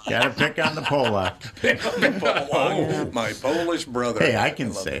 got to pick on the Polak. Oh, my Polish brother. Hey, I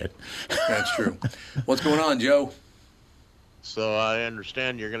can say it. That's true. What's going on, Joe? So I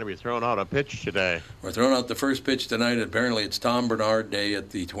understand you're going to be throwing out a pitch today. We're throwing out the first pitch tonight. Apparently, it's Tom Bernard Day at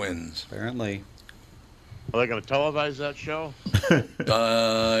the Twins. Apparently. Are they going to televise that show?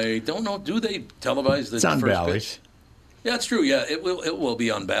 I don't know. Do they televise the It's on first Bally's. pitch? Yeah, it's true. Yeah, it will be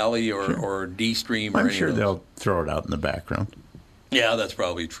on Bally or D-Stream. I'm or any sure of those. they'll throw it out in the background, Yeah, that's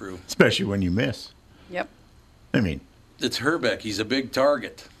probably true. especially when you miss. Yep. I mean, It's Herbeck. He's a big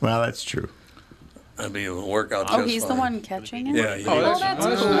target. well, that's true. I mean, it'll work out Oh, just he's the fine. one catching it? Yeah, he Oh, is. that's, that's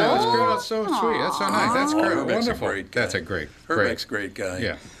that's, cool. that's good. That's so sweet. That's so nice. That's great. Herbeck's a Wonderful. great guy. That's a great. Herbeck's a great guy.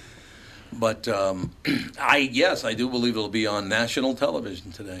 Yeah. But I do believe it'll be on national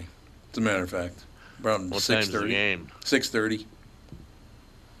television today. As a matter of fact, around What time's the 6:30. game? 6:30.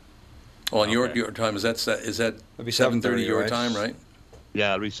 Well, your time is that It'll be 7:30 your right? time, right?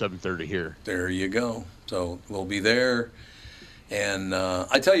 Yeah, it'll be 7:30 here. There you go. So we'll be there. And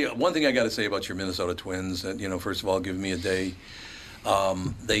I tell you, one thing I got to say about your Minnesota Twins, first of all, give me a day.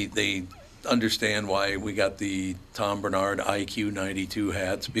 They understand why we got the Tom Bernard IQ 92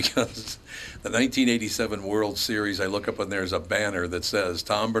 hats, because the 1987 World Series, I look up and there's a banner that says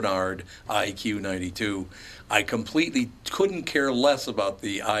Tom Bernard IQ 92. I completely couldn't care less about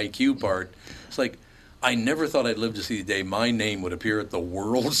the IQ part. It's like, I never thought I'd live to see the day my name would appear at the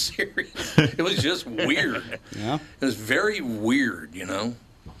World Series. It was just weird. Yeah. It was very weird,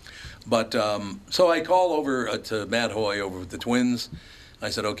 But so I call over to Matt Hoy over with the Twins. I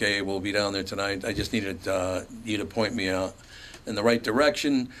said, okay, we'll be down there tonight. I just needed you to point me out in the right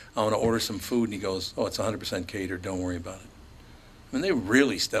direction. I want to order some food. And he goes, oh, it's 100% catered. Don't worry about it. I mean, they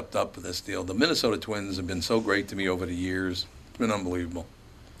really stepped up for this deal. The Minnesota Twins have been so great to me over the years. It's been unbelievable.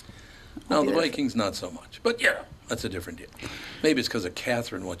 Now, the Vikings, not so much. But, yeah, that's a different deal. Maybe it's because of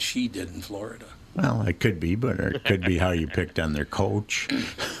Catherine, what she did in Florida. Well, it could be, but it could be how you picked on their coach.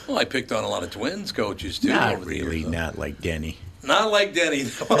 Well, I picked on a lot of Twins coaches, too. Not over the really, years, though. not like Denny. Not like Denny.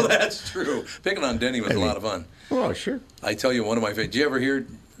 Oh, that's true. Picking on Denny was a lot of fun. Oh, sure. I tell you, one of my favorites. Did you ever hear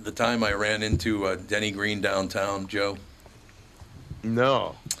the time I ran into Denny Green downtown, Joe?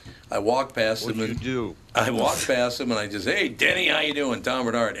 No. I walked past him. What'd you do? I walked past him and I just, hey, Denny, how you doing? Tom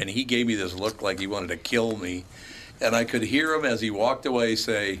Bernard. And he gave me this look like he wanted to kill me. And I could hear him as he walked away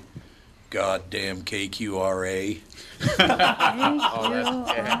say, goddamn KQRA.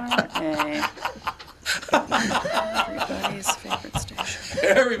 Everybody's favorite station.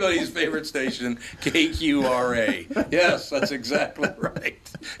 Everybody's favorite station, KQRA. Yes, that's exactly right.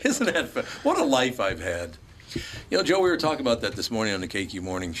 Isn't that fun? What a life I've had. Joe, we were talking about that this morning on the KQ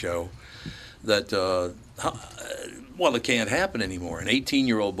Morning Show, that, it can't happen anymore. An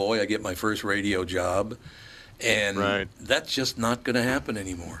 18-year-old boy, I get my first radio job, and that's just not going to happen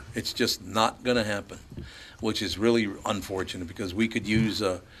anymore. It's just not going to happen, which is really unfortunate, because we could use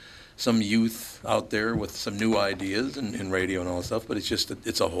some youth out there with some new ideas in radio and all that stuff, but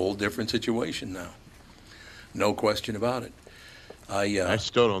it's a whole different situation now. No question about it. I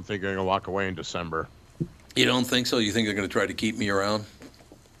still don't think they're going to walk away in December. You don't think so? You think they're going to try to keep me around?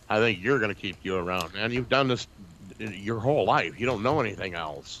 I think you're going to keep you around, man. You've done this your whole life. You don't know anything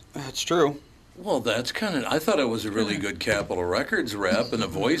else. That's true. Well, that's kind of. I thought I was a really good Capitol Records rep and a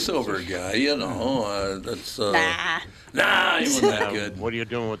voiceover guy. That's. Nah, he wasn't that good. What are you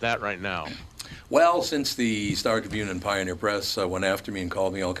doing with that right now? Well, since the Star Tribune and Pioneer Press went after me and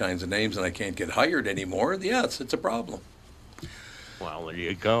called me all kinds of names and I can't get hired anymore, yeah, it's a problem. Well, there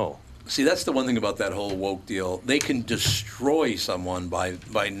you go. See, that's the one thing about that whole woke deal. They can destroy someone by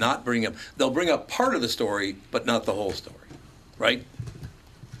not bringing up... They'll bring up part of the story, but not the whole story, right?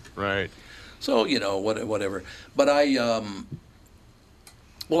 Right. So, whatever. But I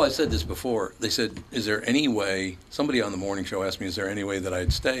said this before. They said, is there any way... Somebody on the morning show asked me, is there any way that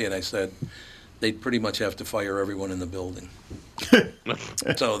I'd stay? And I said, they'd pretty much have to fire everyone in the building.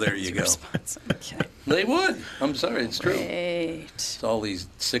 So there you go. Okay. They would. I'm sorry, it's true. Great. It's all these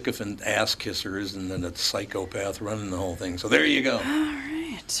sycophant ass kissers and then a psychopath running the whole thing. So there you go. All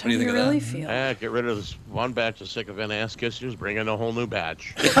right. What do you think of really that? feel? Get rid of this one batch of sycophant ass kissers, bring in a whole new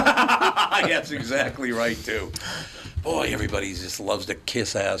batch. That's exactly right, too. Boy, everybody just loves to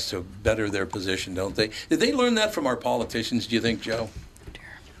kiss ass to better their position, don't they? Did they learn that from our politicians, do you think, Joe?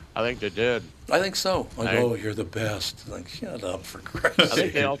 I think they did. I think so. Oh, you're the best. Like, shut up, for Christ's sake. I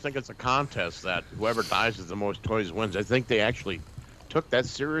think they all think it's a contest that whoever dies with the most toys wins. I think they actually took that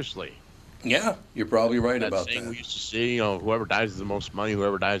seriously. Yeah, you're probably right about saying that. We used to see, whoever dies with the most money,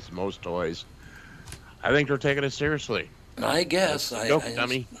 whoever dies with the most toys. I think they're taking it seriously. I guess. Go,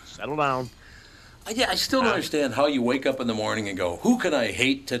 dummy. Settle down. I still don't understand how you wake up in the morning and go, who can I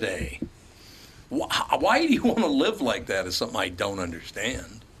hate today? Why do you want to live like that is something I don't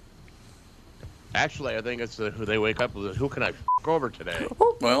understand. Actually, I think it's who they wake up with. Who can I f*** over today?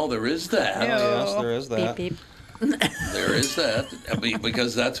 Well, there is that. Yes, there is that. Beep, beep. There is that.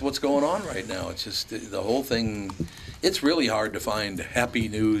 Because that's what's going on right now. It's just the whole thing. It's really hard to find happy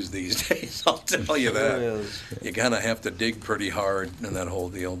news these days, I'll tell you that. It is. You kind of have to dig pretty hard in that whole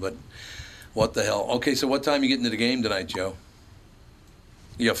deal. But what the hell? Okay, so what time you getting to the game tonight, Joe?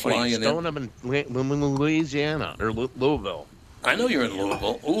 You flying in? I'm in Louisiana, or Louisville. I know you're in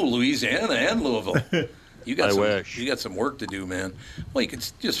Louisville. Ooh, Louisiana and Louisville. You got wish. You got some work to do, man. Well, you could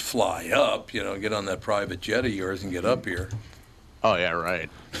just fly up, get on that private jet of yours and get up here. Oh, yeah, right.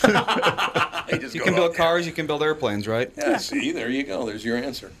 You can build cars, you can build airplanes, right? Yeah, see, there you go. There's your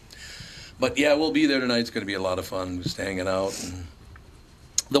answer. But, yeah, we'll be there tonight. It's going to be a lot of fun just hanging out. And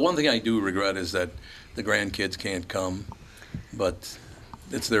the one thing I do regret is that the grandkids can't come, but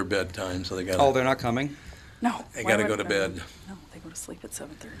it's their bedtime, so they got. Oh, they're not coming? No. They got to go to bed. No, they go to sleep at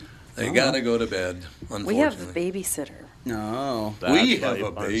 7:30. They got to go to bed, unfortunately. We have a babysitter. No. We have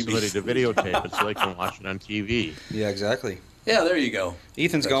a baby. Somebody to videotape it so they can watch it on TV. Yeah, exactly. Yeah, there you go.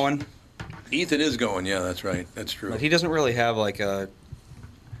 Ethan's going. Ethan is going, yeah, that's right. That's true. But he doesn't really have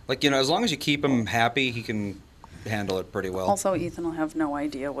as long as you keep him happy, he can handle it pretty well. Also, Ethan will have no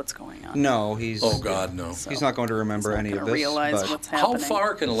idea what's going on. No, he's... Oh, God, no. He's not going to remember any of this. Realize but what's How happening.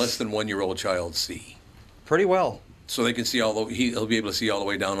 far can a less than 1-year-old child see? Pretty well. So they can see he'll be able to see all the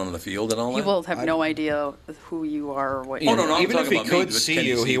way down on the field and all that? He will have no idea who you are or what Oh, no, I'm Even if talking he about me, could but see can he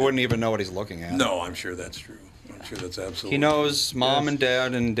you, see he them? wouldn't even know what he's looking at. No, I'm sure that's true. I'm sure that's absolutely He knows Mom and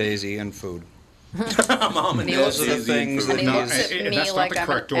Dad and Daisy and food. Mom and Those are the things that And he looks at Hey, me that's not like the I'm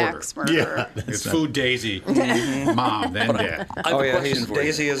correct an order. axe murderer. It's food Daisy, mom, then dad. I have Oh a yeah, question for you.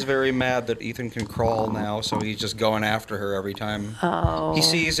 Daisy is very mad that Ethan can crawl now, so he's just going after her every time. Oh. He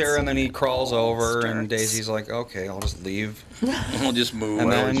sees her and then he crawls over, and starts. Daisy's like, "Okay, I'll just leave." We'll just move. And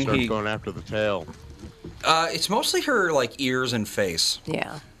Well, then he starts he- going after the tail. It's mostly her ears and face.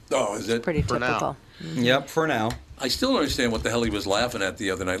 Yeah, Oh, is it? pretty For now. typical. Yep, for now. I still don't understand what the hell he was laughing at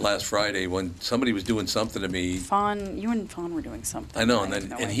the other night, last Friday, when somebody was doing something to me. You and Fawn were doing something. I know, and have then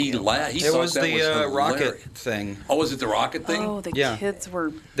no and he idea. laughed. He It thought was that the was rocket hilarious. thing. Oh, was it the rocket thing? Oh, the Yeah. kids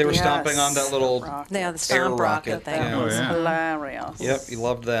were. They were yes, stomping on that little. rocket. Yeah, the Air stomp rocket rocket thing. thing. Oh, was yeah. hilarious. Yep, he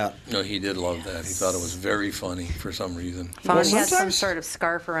loved that. No, he did love that. He thought it was very funny for some reason. Fawn Well, had some sometimes- sort of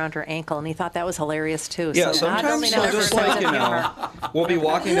scarf around her ankle, and he thought that was hilarious too. Yeah, so not only sometimes never he'll just sense like, of humor. we'll be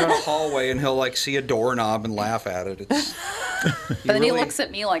walking down a hallway and he'll like see a doorknob and laugh at it. It's, But then he looks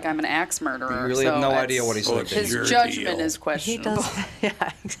at me like I'm an axe murderer. You really so have no it's- idea what he's thinking. His Your judgment deal. is He questionable. does.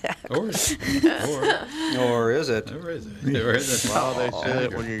 Yeah, exactly. Or is it? Or is it? Or is it? Or is it? Well, they say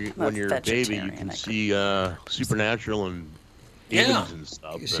that when you're a baby, you vegetarian, can I see supernatural and Yeah. demons and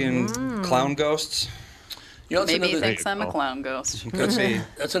stuff. You seen clown ghosts? You know, that's Maybe he another, thinks I'm a clown ghost. Could be.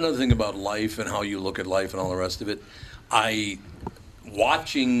 that's another thing about life and how you look at life and all the rest of it.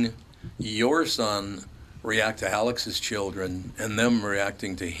 Watching your son react to Alex's children and them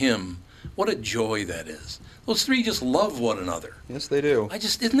reacting to him, what a joy that is. Those three just love one another. Yes, they do.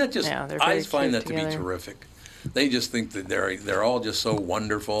 Isn't that just, Yeah, they're I very find cute that to be together. terrific. They just think that they're all just so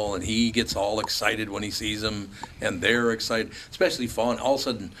wonderful, and he gets all excited when he sees them, and they're excited. Especially Fawn. All of a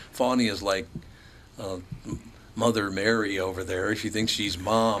sudden, Fawny is like Mother Mary over there. She thinks she's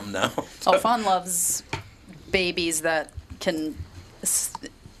mom now. Oh, Fawn loves babies that can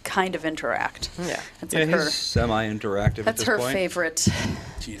kind of interact. Yeah. It's Yeah, like her. he's semi-interactive at That's this her point. favorite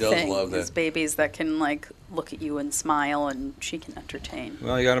She does thing. love Is that. babies that can like look at you and smile, and she can entertain.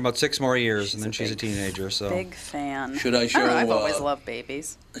 Well, you got about 6 more years, and then a she's a big- teenager. So Big fan. Should I I don't know, I've show, always loved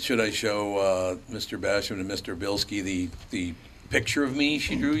babies. Should I show Mr. Basham and Mr. Bilski the picture of me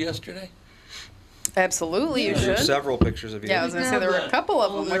she drew yesterday? Absolutely, you there's should. several pictures of you. Yeah, I was gonna say there were a couple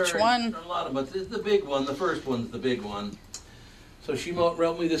of them. Which one? A lot of them, but the big one, the first one's the big one. So she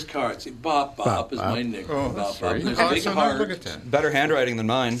wrote me this card. See, Bop Bop is my nickname. Oh, Bop that's Bop. right. There's a big So heart. look at that. Better handwriting than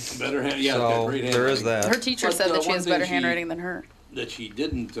mine. Better hand, yeah, it's so got great there is handwriting. that. Her teacher But, said that she one has thing better she- handwriting than her. That she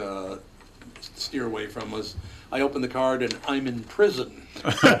didn't steer away from was I opened the card and I'm in prison.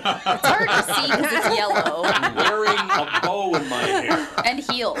 It's hard to see because it's yellow Wearing a bow in my hair. and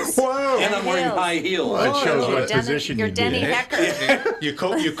heels. Whoa! And I'm wearing Heels. high heels. That shows You're what Denny- position you're you Denny did. Hecker. You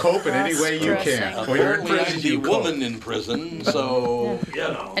cope in any way you can. Cross-dressing. When you're in Apparently I'm prison, the you cope. woman in prison, so, you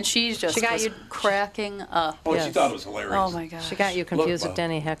know. And she just She got was you- cracking up. Oh, she Yes. thought it was hilarious. Oh my gosh. She got you confused Bob. with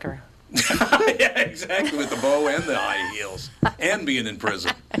Denny Hecker. Yeah, exactly, with the bow and the high heels. And being in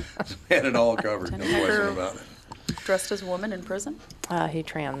prison. Had it all covered, no Denny question Hecker. about it. Dressed as a woman in prison? He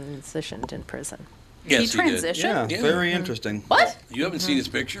transitioned in prison. Yes, he did. transitioned? Yeah, very interesting. What? You haven't seen his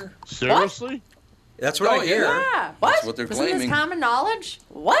picture? Seriously? That's what Oh, I hear. Yeah. What? That's what they're Isn't claiming. this common knowledge?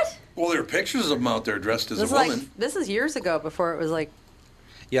 What? Well, there are pictures of him out there dressed as a This is woman. this is years ago before it was like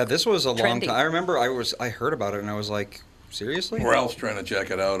Yeah, this was a long Trendy. time. I remember I heard about it and I was like, seriously? Ralph's trying to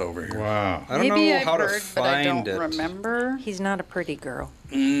check it out over here. Wow. I don't Maybe know I've how to heard, but I find don't it. remember. he's not a pretty girl.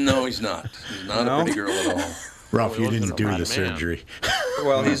 No, he's not. He's not No? a pretty girl at all. Ralph, you Well, he didn't wasn't do a the bad man. surgery.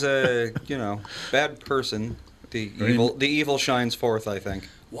 Well, he's a bad person. The evil shines forth, I think.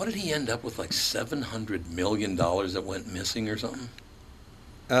 What did he end up with, like $700 million that went missing or something?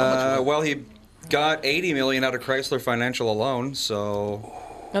 Well, he got $80 million out of Chrysler Financial alone, so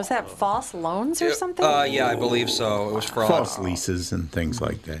Was that false loans or something? yeah, I believe so. It was fraud. False leases and things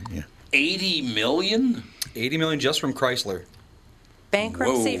like that, yeah. 80 million? 80 million just from Chrysler.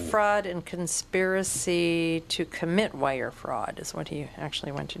 Bankruptcy, Whoa. fraud, and conspiracy to commit wire fraud is what he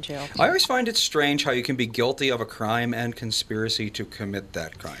actually went to jail for. I always find it strange how you can be guilty of a crime and conspiracy to commit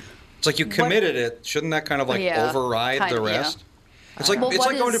that crime. It's like you committed it. Shouldn't that kind of like Yeah, override kind the of, yeah. rest? It's like Well, it's what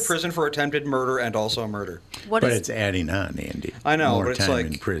like going to is- prison for attempted murder and also murder. What But is it's adding on, Andy. I know, More but it's time like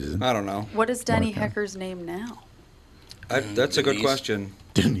in prison. I don't know. what is Denny More time. Hecker's name now? That's a good Denise. question.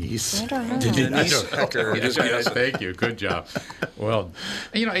 Denise. I don't know. Denise Hecker. You just Yes, guessed. thank you. Good job. Well,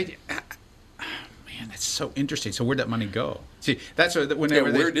 man, that's so interesting. So where'd that money go? See, that's what, Yeah,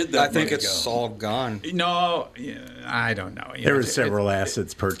 whenever where did that I think money it's go? all gone. No, yeah, I don't know. You There know, were several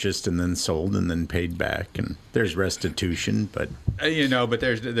assets purchased and then sold and then paid back, and there's restitution, but but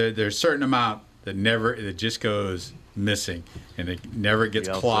there's certain amount that just goes missing and it never gets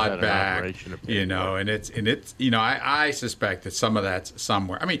We also had clawed an back. operation to pay for. And it's I suspect that some of that's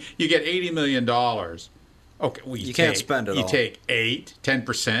somewhere. I mean, you get $80 million. Okay, well, You can't spend it You all. take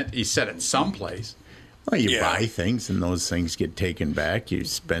 10%. You set it someplace. well, you Yeah. buy things and those things get taken back. You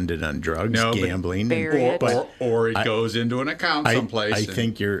spend it on drugs, No, but- gambling, Bury and, it. but Or it I- goes into an account someplace. I and-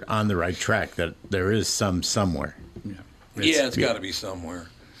 think you're on the right track. That there is some somewhere. Yeah, it's got to be somewhere.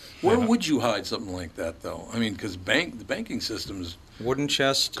 Where would you hide something like that, though? I mean, because the banking system's Wooden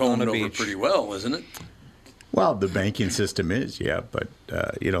chest on combed a over beach. pretty well, isn't it? Well, the banking system is, yeah, but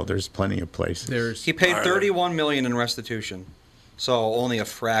there's plenty of places. He paid Are- 31 million in restitution, so only a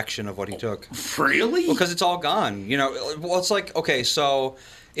fraction of what he took. Really? Well, because it's all gone. Well, it's like okay, so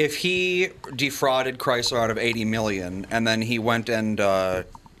if he defrauded Chrysler out of 80 million, and then he went and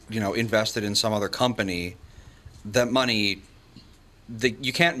invested in some other company, that money,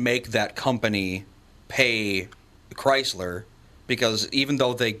 you can't make that company pay Chrysler because even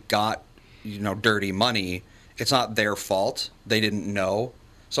though they got dirty money, it's not their fault. They didn't know.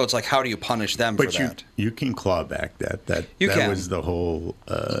 So it's like, how do you punish them But for that? you can claw back that. You that can. was the whole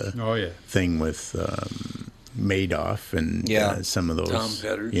Oh yeah. thing with Madoff and Yeah. some of those. Tom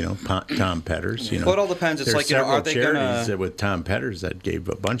Petters. Tom Petters. Well, it all depends. It's There's like, are several they charities gonna? that with Tom Petters that gave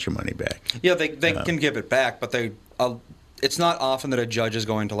a bunch of money back. Yeah, they can give it back, but it's not often that a judge is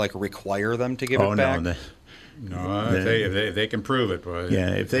going to like require them to give Oh it no, back. No, if they can prove it, boy, yeah,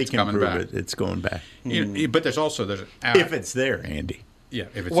 if they it's can coming prove back. it, it's going back. But there's an If it's there, Andy. yeah,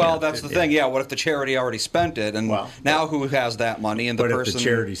 if it's Well, that's the thing. Yeah, what if the charity already spent it, and Well, now who has that money? And the But person. if the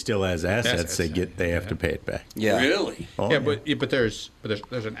charity still has assets, Assets, they have to pay it back. Yeah. Really? Oh, yeah, but there's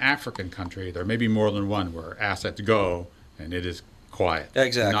an African country. There may be more than one where assets go, and it is quiet.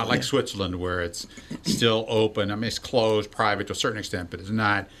 Exactly. Not like Switzerland where it's still open. I mean, it's closed, private to a certain extent, but it's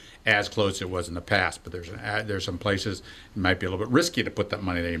not as close as it was in the past. But there's some places it might be a little bit risky to put that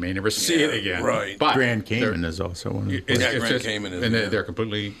money there. You may never see it again. Right. But Grand Cayman is also one of the places. Grand Cayman is. And they're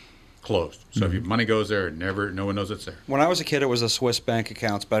completely closed. So if your money goes there, no one knows it's there. When I was a kid, it was a Swiss bank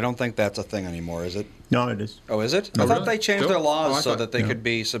accounts, but I don't think that's a thing anymore, is it? No, it is. Oh, is it? Oh, I thought really? they changed Still? their laws I so thought- that they could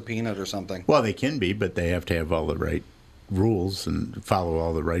be subpoenaed or something. Well, they can be, but they have to have all the right rules and follow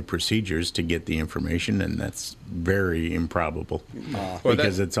all the right procedures to get the information, and that's very improbable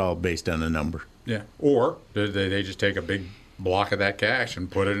because it's all based on a number. Yeah. Or they just take a big block of that cash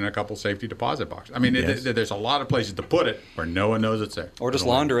and put it in a couple safety deposit boxes. I mean, Yes. there's a lot of places to put it where no one knows it's there. Or just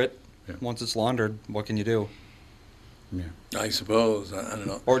launder it. Yeah. Once it's laundered, what can you do? Yeah. I suppose. I don't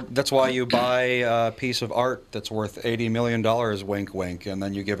know. Or that's why you buy a piece of art that's worth $80 million, wink, wink, and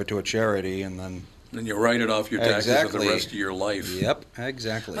then you give it to a charity, and then... And you write it off your taxes for the rest of your life. Yep,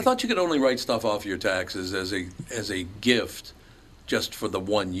 exactly. I thought you could only write stuff off your taxes as a gift just for the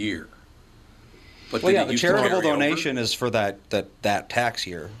 1 year. But Well, did yeah, it the used to charitable carry over? donation is for that tax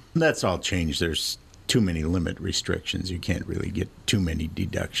year. That's all changed. There's too many limit restrictions. You can't really get too many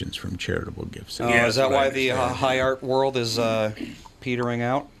deductions from charitable gifts. Is that why the high art world is petering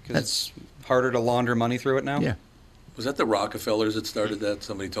out? Because it's harder to launder money through it now? Yeah. Was that the Rockefellers that started that?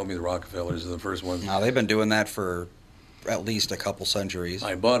 Somebody told me the Rockefellers are the first ones. No, they've been doing that for at least a couple centuries.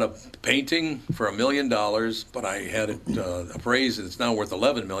 I bought a painting for $1 million, but I had it appraised, and it's now worth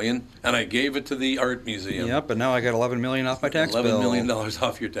 $11 million, and I gave it to the art museum. Yep, but now I got $11 million off my tax bill. $11 million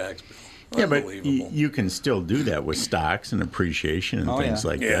off your tax bill. Yeah, but you can still do that with stocks and appreciation and things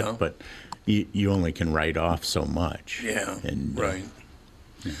like that, but you only can write off so much. Yeah, and, right.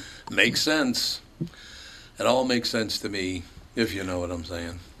 Makes sense. It all makes sense to me, if you know what I'm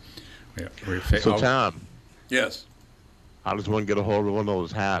saying. Yeah. So, Tom. Yes. How does one get a hold of one of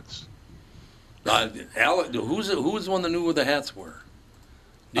those hats? Who was the one that knew where the hats were?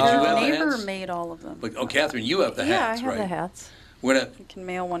 Did you Our have the neighbor hats? made all of them. Oh, Catherine, you have the hats, I have right? the hats. We're gonna We can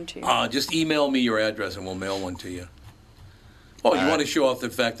mail one to you. just email me your address and we'll mail one to you. Oh, you want to show off the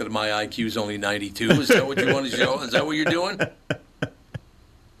fact that my IQ is only 92? Is that what you want to show? Is that what you're doing?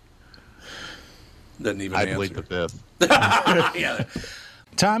 Doesn't even I answer. believe the fifth. Yeah.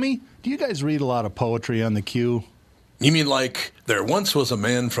 Tommy, do you guys read a lot of poetry on the queue? You mean like there once was a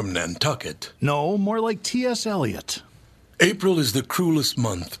man from Nantucket? No, more like T.S. Eliot. April is the cruelest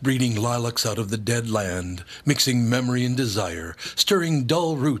month, breeding lilacs out of the dead land, mixing memory and desire, stirring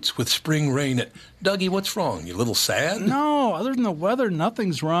dull roots with spring rain. Dougie, what's wrong? You a little sad? No, other than the weather,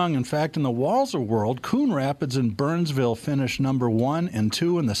 nothing's wrong. In fact, in the Walser world, Coon Rapids and Burnsville finished number 1 and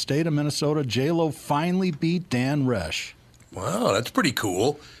 2 in the state of Minnesota. J-Lo finally beat Dan Resch. Wow, that's pretty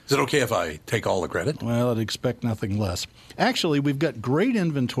cool. Is it okay if I take all the credit? Well, I'd expect nothing less. Actually, we've got great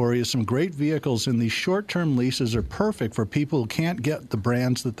inventory of some great vehicles, and these short-term leases are perfect for people who can't get the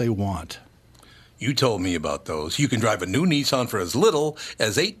brands that they want. You told me about those. You can drive a new Nissan for as little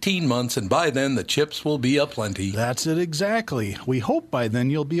as 18 months, and by then the chips will be aplenty. That's it exactly. We hope by then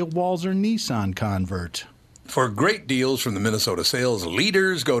you'll be a Walser Nissan convert. For great deals from the Minnesota sales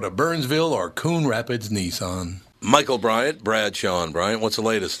leaders, go to Burnsville or Coon Rapids Nissan. Michael Bryant, Bradshaw and Bryant, what's the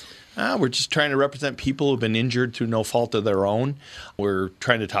latest? We're just trying to represent people who've been injured through no fault of their own. We're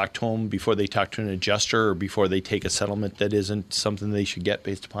trying to talk to them before they talk to an adjuster or before they take a settlement that isn't something they should get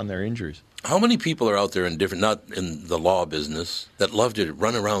based upon their injuries. How many people are out there in different, not in the law business, that love to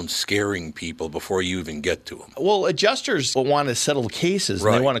run around scaring people before you even get to them? Well, adjusters want to settle cases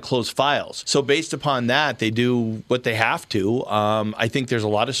and they want to close files. So based upon that, they do what they have to. I think there's a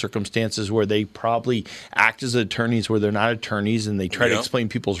lot of circumstances where they probably act as attorneys where they're not attorneys and they try to explain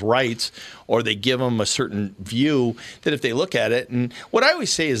people's rights or they give them a certain view that if they look at it. And what I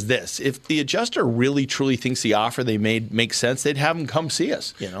always say is this, if the adjuster really truly thinks the offer they made makes sense, they'd have them come see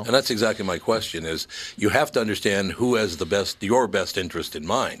us. You know? And that's exactly my question is you have to understand who has your best interest in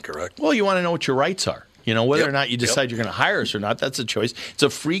mind, correct? Well, you want to know what your rights are. You know, whether or not you decide you're going to hire us or not, that's a choice. It's a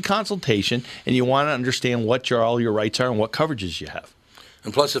free consultation, and you want to understand what all your rights are and what coverages you have.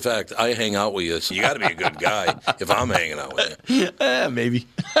 And plus the fact I hang out with you, so you got to be a good guy if I'm hanging out with you. Maybe.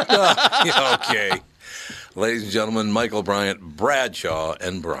 Okay. Ladies and gentlemen, Michael Bryant, Bradshaw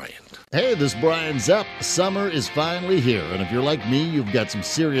and Bryant. Hey, this is Brian Zepp. Summer is finally here, and if you're like me, you've got some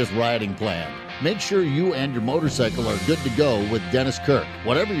serious riding planned. Make sure you and your motorcycle are good to go with Dennis Kirk.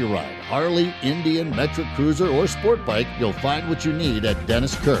 Whatever you ride, Harley, Indian, Metric Cruiser, or Sport Bike, you'll find what you need at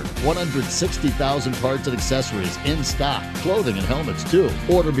Dennis Kirk. 160,000 parts and accessories in stock, clothing and helmets too.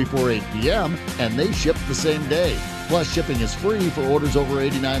 Order before 8 p.m., and they ship the same day. Plus, shipping is free for orders over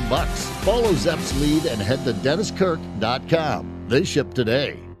 $89. Follow Zepp's lead and head to DennisKirk.com. They ship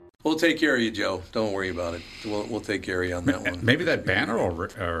today. We'll take care of you, Joe. Don't worry about it. We'll take care of you on that one. Maybe that banner will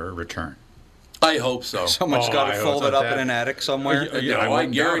return. I hope so. Someone's got to fold it up in an attic somewhere. I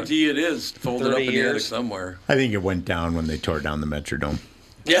guarantee it is folded up in the attic somewhere. I think it went down when they tore down the Metrodome.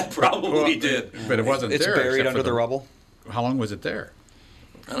 Yeah, probably did. But it wasn't It's there. buried under the rubble. How long was it there?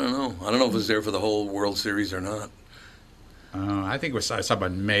 I don't know. I don't know if it was there for the whole World Series or not. I think it was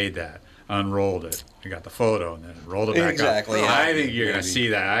someone made that, unrolled it, you got the photo, and then rolled it back Exactly, up. yeah. I think you're going Maybe. to see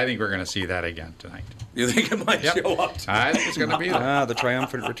that. I think we're going to see that again tonight. You think it might show up? I think it's going to be there. The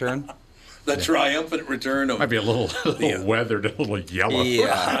triumphant return. The triumphant return of Might be a little weathered, a little yellow.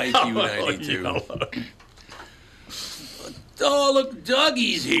 Yeah, IQ 92. Oh, look,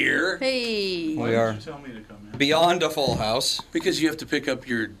 Dougie's here. Hey. We are beyond a full house. Because you have to pick up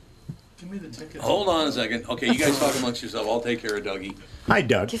your... Give me the tickets. Hold on a second. Okay, you guys talk amongst yourself. I'll take care of Dougie. Hi,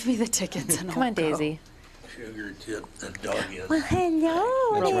 Doug. Give me the tickets and Come on, Daisy. Sugar tip and Dougie. Well,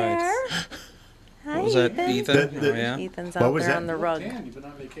 hello That's there. right. Hi, What was that, Ethan? The- Oh, yeah. Ethan's What out was there that? on the rug. Dan, you been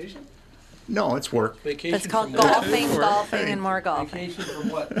on vacation? No, it's work. Vacation It's called from what? golfing, and more golfing. Vacation from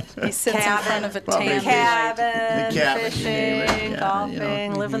what? He sits in front of a Well, tan. Cabin, The cabin, fishing, yeah, golfing, you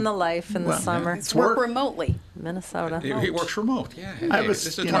know. living the life in the Well, summer. it's Work work. remotely. Minnesota. He works remote, yeah. I Hey, was,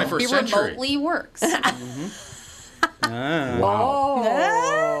 this is you the know, 21st He century. remotely works.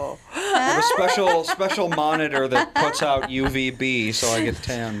 Whoa. I have a special monitor that puts out UVB, so I get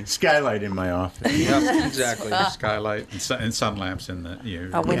tan. Skylight in my office. Yep, exactly. Skylight and sun lamps in the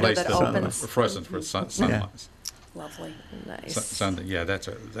A window replace that the opens. fluorescent for sun Yeah. lamps. Lovely. Nice. Yeah,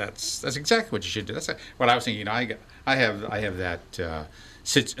 that's exactly what you should do. That's what I was thinking. I have that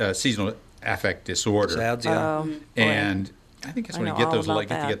seasonal affect disorder, Sads, yeah. Oh, and I think that's I when you know get all those. about Like,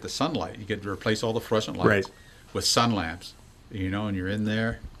 that. you get the sunlight. You get to replace all the fluorescent lights Right. with sun lamps. And you're in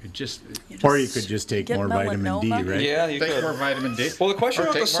there. It just Or you could just take get more vitamin D, melanoma? right? Yeah, you take could. more vitamin D. Well, the question Or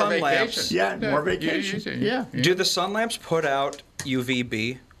about the take more sun lamps. vacation. Yeah, more vacation. Yeah. Do the sun lamps put out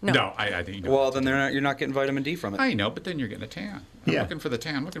UVB? No. I think. No. Well, then you're not getting vitamin D from it. I know, but then you're getting a tan. I'm Yeah. looking for the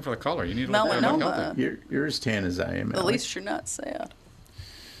tan. I'm looking for the color. You need to Melanoma. look healthy. You're as tan as I am. At Alex. least you're not sad.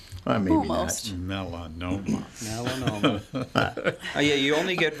 Well, maybe Almost. Melanoma. Melanoma. Yeah, you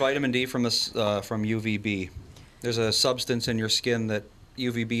only get vitamin D from from UVB. There's a substance in your skin that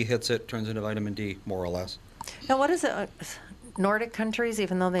UVB hits it, turns into vitamin D, more or less. Now, what is it? Nordic countries,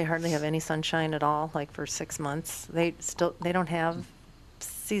 even though they hardly have any sunshine at all, like for 6 months, they don't have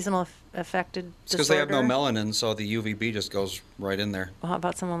seasonal affected It's because they have no disorder? melanin, so the UVB just goes right in there. Well, how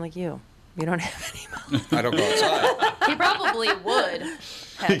about someone like you? You don't have any melanin. I don't go outside. He probably would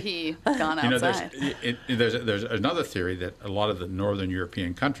had he gone outside. There's another theory that a lot of the northern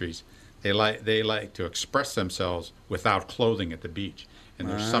European countries they like to express themselves without clothing at the beach, and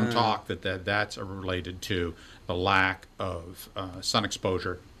there's some talk that's related to the lack of sun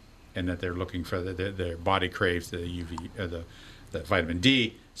exposure, and that they're looking for their body craves the UV the vitamin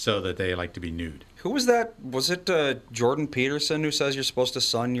D, so that they like to be nude. Who was that? Was it Jordan Peterson who says you're supposed to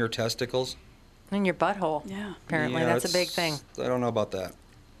sun your testicles? In your butthole. Yeah. Apparently, Yeah, that's a big thing. I don't know about that.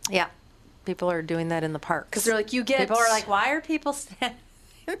 Yeah. People are doing that in the parks. Because they're like, you get. People are like, why are people standing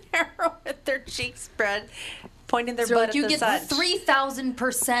there with their cheeks spread, pointing their So butt like, at you the get sun?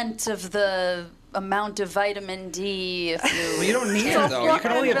 3,000% of the amount of vitamin D if you. Well, you don't need it though. You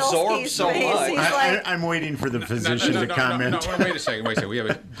can only absorb so much. I'm waiting for the physician to comment. No, wait a second. We have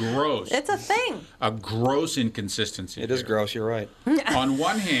a gross. It's a thing. A gross inconsistency. It is gross. You're right. On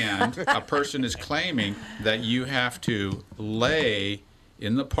one hand, a person is claiming that you have to lay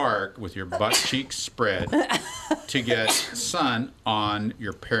in the park with your butt cheeks spread to get sun on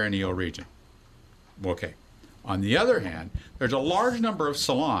your perineal region. Okay. On the other hand, there's a large number of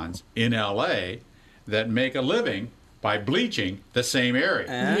salons in LA that make a living by bleaching the same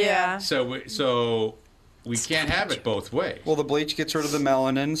area. Yeah. So we can't have it both ways. Well, the bleach gets rid of the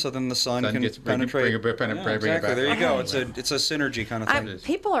melanin, so then the sun can penetrate. bring it Exactly. back. There you go. It's a synergy kind of thing.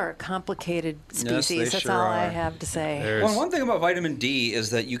 People are a complicated Yes, species. they That's sure all I are. have to say. Well, one thing about vitamin D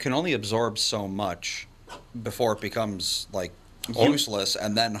is that you can only absorb so much before it becomes like useless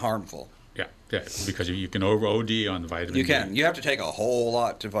and then harmful. Yeah, because you can over OD on the vitamin You D. can. You have to take a whole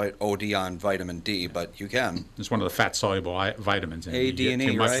lot to OD on vitamin D, but you can. It's one of the fat-soluble vitamins. And A, you D, get and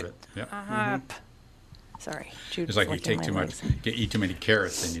too E, much right? of it. Yep. Sorry, Jude. It's like you take too much, eat too many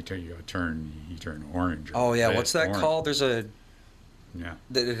carrots, and you turn orange. or Oh yeah, red what's that orange. called? There's a. Yeah.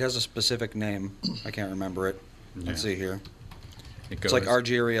 It has a specific name. I can't remember it. Yeah. Let's see here. It goes, It's like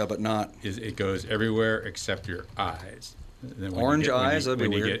Argyria, but not. It goes everywhere except your eyes. And then you get sick. Mm-hmm. It's one of the fat-soluble vitamins. Yep. Then Orange eyes, that'd be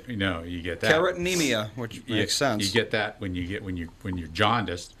when you weird. get, you get that. Carrot anemia, which makes sense. You get that when you're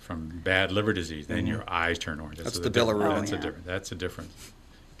jaundiced from bad liver disease. Then Mhm. your eyes turn orange. That's the bilirubin. That's a difference.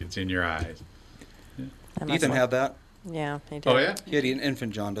 It's in your eyes. Ethan had that. Yeah, he did. Oh yeah. He had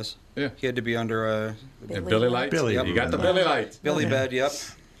infant jaundice. Yeah. He had to be under a Billy lights. Yep. You got the Billy lights. Billy bed. Yep.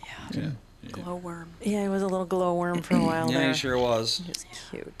 Yeah. Glowworm. Yeah, he was a little glowworm for a while Yeah, there. he sure was. He was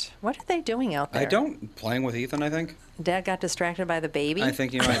cute. What are they doing out there? Playing with Ethan, I think. Dad got distracted by the baby. I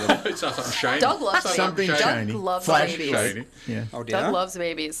think he might have. It's not something shiny. Doug loves babies. Something shiny. Doug loves Flash babies. shiny. Yeah. Oh, Doug loves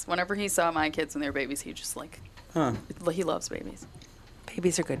babies. Whenever he saw my kids when they were babies, he just Huh. he loves babies.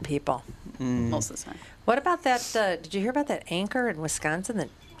 Babies are good people. Most of the time. What about that? Did you hear about that anchor in Wisconsin that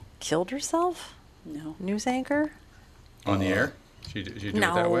killed herself? No. News anchor? On the air? She do it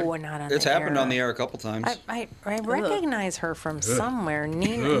No, that way? not on It's the happened air. on the air a couple times. I recognize her from somewhere.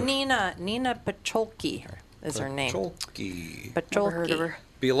 Nina Pacholke is her name. Pacholke. Pacholke. Heard of her.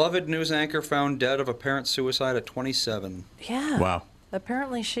 Beloved news anchor found dead of apparent suicide at 27. Yeah. Wow.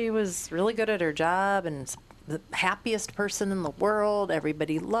 Apparently she was really good at her job and the happiest person in the world.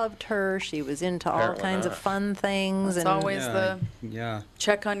 Everybody loved her. She was into all Apparently kinds of not. fun things. It's and always the Yeah.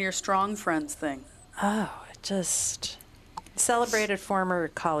 check on your strong friends thing. Oh, it just celebrated former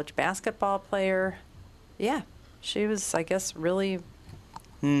college basketball player. Yeah, she was, I guess, really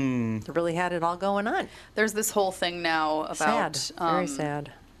had it all going on. There's this whole thing now about Sad, very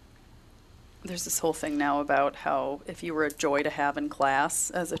sad. There's this whole thing now about how if you were a joy to have in class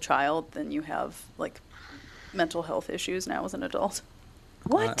as a child, then you have like mental health issues now as an adult.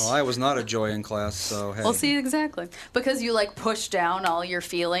 What? Well, I was not a joy in class, so hey. Well, see, exactly. Because you like push down all your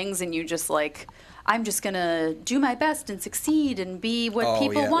feelings and you just like, I'm just going to do my best and succeed and be what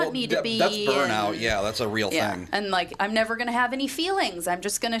people want me to be. That's burnout. and- Yeah, that's a real yeah. thing. And like, I'm never going to have any feelings. I'm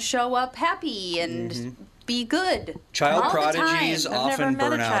just going to show up happy and be good. Child all prodigies the time. I've often never met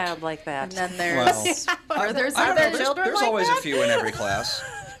burn a out. child like that. And then there's, are there children There's like always that? a few in every class.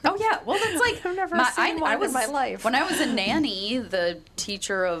 Oh yeah, well that's like I've never seen one in my life. When I was a nanny, the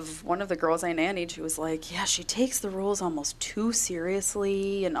teacher of one of the girls I nannied, she was like, "Yeah, she takes the rules almost too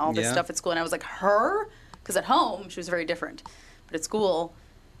seriously and all this Yeah. stuff at school." And I was like, "Her?" Because at home she was very different, but at school,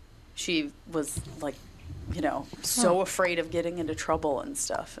 she was like, so afraid of getting into trouble and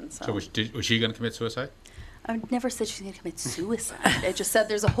stuff. And so, So was she going to commit suicide? I never said she's going to commit suicide. I just said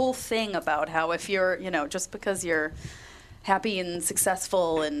there's a whole thing about how if you're, just because you're happy and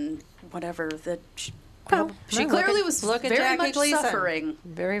successful and whatever, that she clearly was look at very Jackie much Gleason. suffering.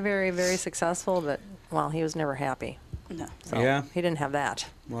 Very, very, very successful, but, well, he was never happy. No. So Yeah. he didn't have that.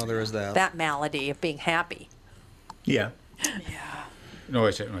 Well, there is that. That malady of being happy. Yeah. No, wait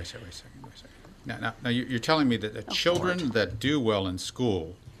a second. Now you're telling me that the children that do well in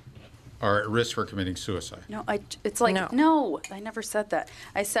school are at risk for committing suicide. No, it's like, no, I never said that.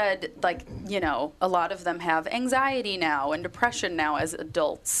 I said, like, a lot of them have anxiety now and depression now as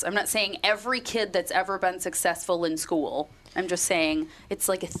adults. I'm not saying every kid that's ever been successful in school. I'm just saying it's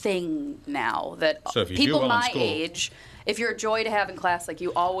like a thing now that So if you do people well in my school- age, if you're a joy to have in class, like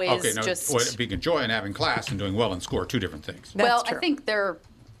you always Okay, no, just... being a joy in having class and doing well in school are two different things. Well, I think they're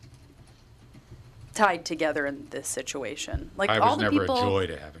tied together in this situation. Like I all was the never people, a joy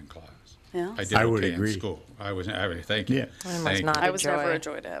to have in class. Yeah. I did I would okay agree. in school. Thank you. Yeah. Thank you. I was never a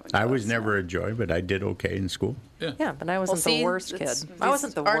joy to have in class. I was never a joy, but I did okay in school. Yeah, but I wasn't Well, see, the worst kid. it's- I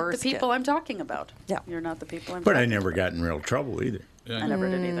wasn't the these aren't worst the people kid. I'm talking about. Yeah. You're not the people I'm But I talking never about. got in real trouble either. I never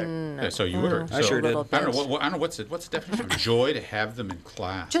did either. Yeah, so you were. I so, sure did. I don't know. I don't know what's the definition of joy to have them in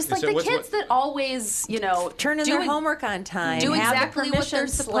class. Just Is like it- the what's- kids that always, Turn in do their ex- homework on time. do have exactly the what they're permission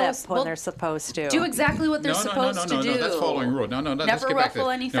supposed- slip when well, they're supposed to. do exactly what they're No, supposed to do. that's following rule. No, let's Never get back to ruffle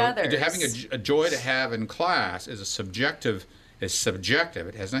this. any No, feathers. having a joy to have in class is subjective. It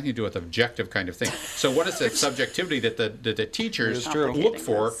has nothing to do with objective kind of thing. So what is the subjectivity that the teachers It is true. look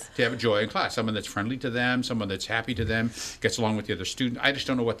for to have joy in class? Someone that's friendly to them, someone that's happy to them, gets along with the other student. I just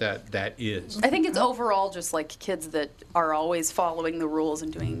don't know what that is. I think it's overall just like kids that are always following the rules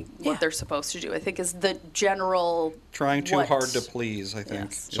and doing what they're supposed to do. I think is the general Trying too what- hard to please, I think.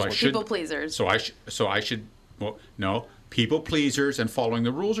 Yes. is So I what- should. People pleasers. So I should. Well, no. People pleasers and following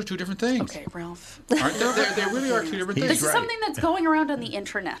the rules are two different things. Okay, Ralph. Aren't they? They really are two different He's things. This is something that's going around on the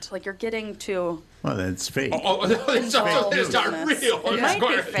internet. Like you're getting to. Well, that's fake. Oh, it's not real. It might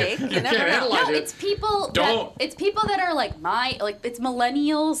be fake. You can't never know. analyze No, it. it's people. Don't. It's people that are like it's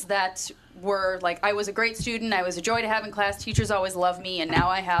millennials that were like, I was a great student, I was a joy to have in class, teachers always love me, and now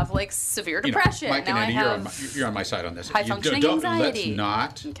I have like severe You know, depression. Mike now and I Andy, have you're on my side on this. high You functioning don't- anxiety.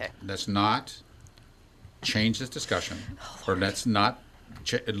 Let's not change this discussion, or let's not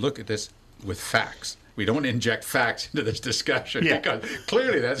look at this with facts. we don't inject facts into this discussion Yeah. because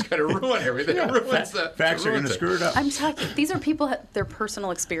clearly that's going to ruin everything. It ruins the Facts are going to screw it up. I'm talking. These are people their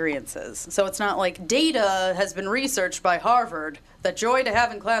personal experiences. So it's not like data has been researched by Harvard that joy to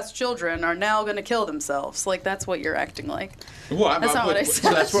have in class children are now going to kill themselves. Like that's what you're acting like. Well, That's not what I said.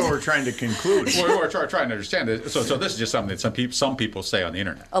 So that's what we're trying to conclude. Well, we're trying to understand this. So this is just something that some people say on the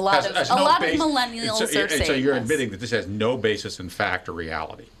internet. A lot of millennials are and so saying you're this. admitting that this has no basis in fact or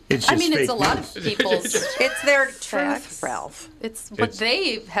reality. It's I just mean, it's fake a lot news. of people's. It's their Facts. truth, Ralph. It's what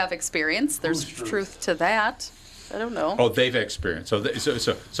they have experienced. There's truth to that. I don't know. Oh, they've experienced.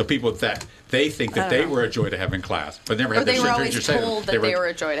 So people that they think that they were a joy to have in class, but never Or had they their were teacher always say told that they were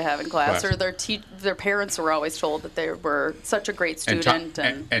a joy to have in class, or their parents were always told that they were such a great student.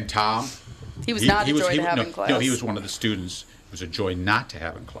 And Tom, he was not a joy to have in class. No, he was one of the students who was a joy not to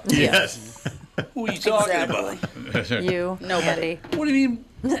have in class. Yes. Who are you talking Exactly. about? You, nobody. What do you mean?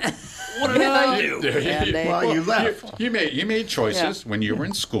 What did I do? Well, you left. You made choices when you were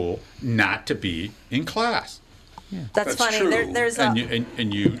in school not to be in class. That's funny. true. There's And a.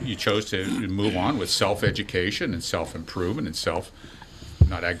 you chose to move on with self-education and self-improvement and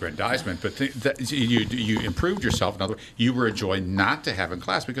not aggrandizement, but you improved yourself. In other words, you were a joy not to have in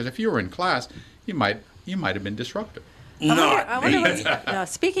class because if you were in class, you might have been disruptive. I wonder now,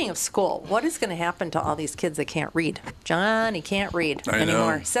 speaking of school, what is going to happen to all these kids that can't read? John, he can't read I know.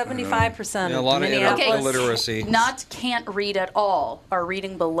 anymore. 75% Yeah, a lot of Minneapolis. illiteracy. Not can't read at all. Are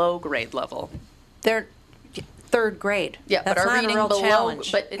reading below grade level. They're third grade. Yeah, That's but are not a reading real below.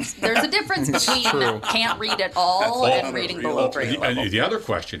 challenge. But there's a difference between can't read at all and reading below grade level. The other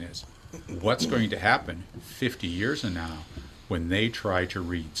question is, what's going to happen 50 years from now when they try to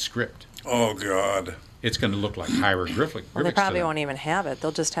read script? Oh, God. It's going to look like hieroglyphics. Well, they to probably them. won't even have it.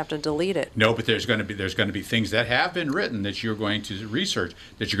 They'll just have to delete it. No, but there's going to be things that have been written that you're going to research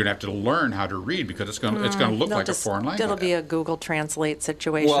that you're going to have to learn how to read because it's going to look They'll like just- a foreign language. It'll be a Google Translate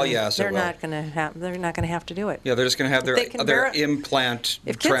situation. Well, yes, it they're will. not going to have. They're not going to have to do it. Yeah, they're just going to have They can their bear it- implant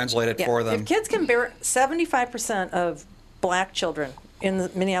If kids- translated yeah, for them. If kids can bear 75% of black children in the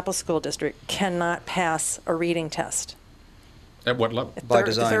Minneapolis school district cannot pass a reading test. At what level? By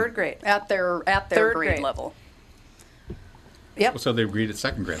design. Third grade. At their Third grade grade. level. Yep. So they read at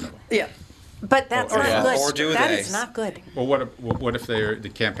second grade level. Yeah. But that's Or- not yeah. good. Or do That they? is not good. Well, what if they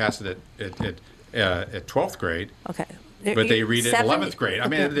can't pass it at 12th grade? Okay. But they read it 11th grade. I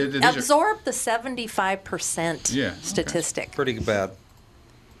mean, okay. these are- Absorb the 75% Yeah, okay. statistic. Pretty bad.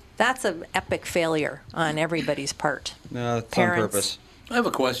 That's an epic failure on everybody's part. No, it's on Parents. purpose. I have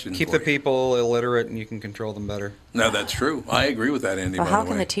a question. Keep for the you. people illiterate and you can control them better. No, that's true. I agree with that, Andy. Well, by how the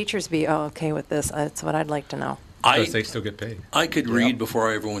can way. the teachers be okay with this? That's what I'd like to know. Because they still get paid. I could read before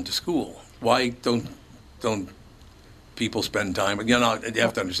I ever went to school. Why don't people spend time? You know, you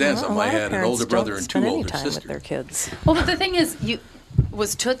have to understand Well, a something. lot I of had an parents older brother don't and spend two any older time sisters. with their kids. Well, but the thing is,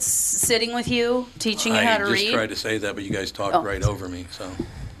 was Toots sitting with you, teaching you how to I just read? tried to say that, but you guys talked Oh. right over me. So,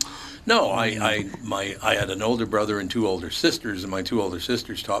 no, I had an older brother and two older sisters, and my two older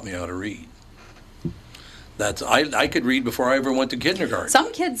sisters taught me how to read. I could read before I ever went to kindergarten.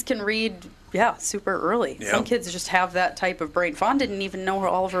 Some kids can read, super early. Yeah. Some kids just have that type of brain. Fawn didn't even know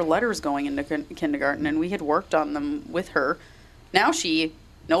all of her letters going into kindergarten, and we had worked on them with her. Now she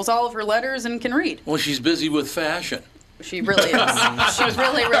knows all of her letters and can read. Well, she's busy with fashion. She really is. She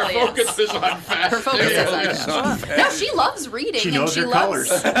really, really Her focus is on fashion. Her focus is on Focus fashion. on fashion. No, she loves reading. She and knows she her loves,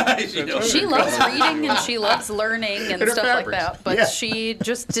 colors. She loves reading and she loves learning and And her stuff like fabrics. that. But Yeah. she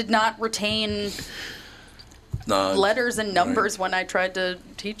just did not retain No, letters and numbers when I tried to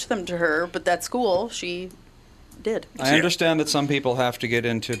teach them to her. But at school, she did. I understand that some people have to get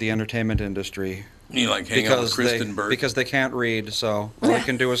into the entertainment industry you like hang out with Kristen Burt. because they can't read, so all they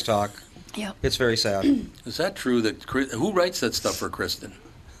can do is talk. Yep. It's very sad. Is that true? Who writes that stuff for Kristen?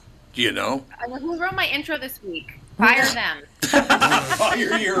 Do you know? Who wrote my intro this week? Fire them.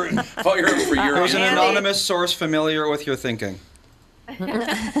 Fire him for your. There's an anonymous source familiar with your thinking. I'm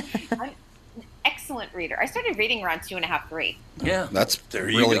an excellent reader. I started reading around 2.5, 3. Yeah, That's there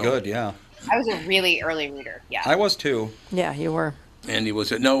you really go. good, yeah. I was a really early reader. Yeah. I was too. Yeah, you were. Andy,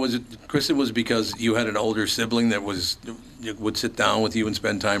 was it Kristen? Was it because you had an older sibling that would sit down with you and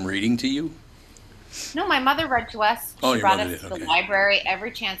spend time reading to you? No, my mother read to us. Oh, She your brought mother us did, to okay. the library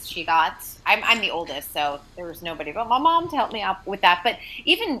every chance she got. I'm the oldest, so there was nobody but my mom to help me out with that. But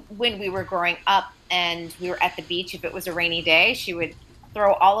even when we were growing up and we were at the beach, if it was a rainy day, she would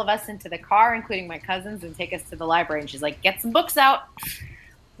throw all of us into the car, including my cousins, and take us to the library. And she's like, get some books out.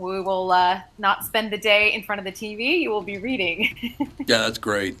 We will not spend the day in front of the TV. You will be reading. Yeah, that's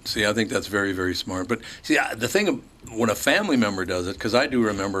great. See, I think that's very, very smart. But see, the thing when a family member does it, because I do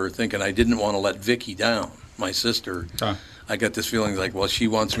remember thinking I didn't want to let Vicky down, my sister. I got this feeling like, well, she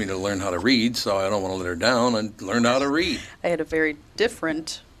wants me to learn how to read, so I don't want to let her down and learn how to read. I had a very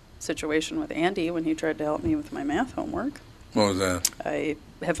different situation with Andy when he tried to help me with my math homework. What was that? I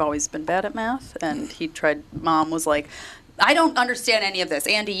have always been bad at math, and Mom was like, I don't understand any of this.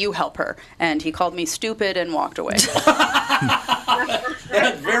 Andy, you help her. And he called me stupid and walked away.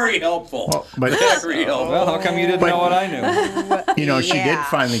 That's very helpful. But very helpful. Well, how come you didn't know what I knew? You know, she did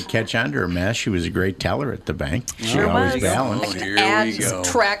finally catch on to her math. She was a great teller at the bank. She always balanced. And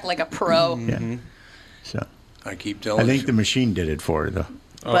track like a pro. Yeah. So I keep telling I think the machine did it for her, though.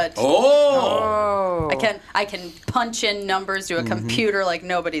 But Oh! I can punch in numbers to a computer like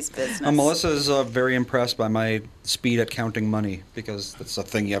nobody's business. Melissa's very impressed by my speed at counting money because that's a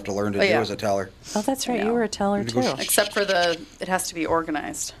thing you have to learn to do as a teller. Oh, that's right. You were a teller too. Except for it has to be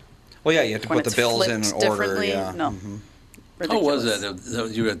organized. Well, yeah, you have to When put the it's bills in flipped order. differently, Yeah. no. How was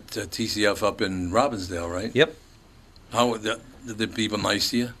that? You were at TCF up in Robbinsdale, right? Yep. How did the people nice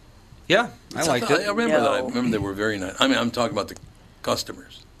to you? Yeah, I liked it. I remember that. I remember they were very nice. I mean, I'm talking about the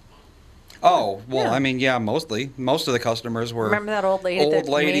customers. Oh, well, I mean, yeah, mostly. Most of the customers were Remember that old lady that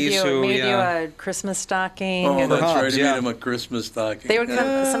made you a Christmas stocking? Oh, and that's right. He made him a Christmas stocking. They would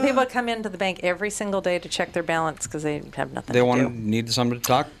come. Some people would come into the bank every single day to check their balance because they have nothing They to do. need somebody to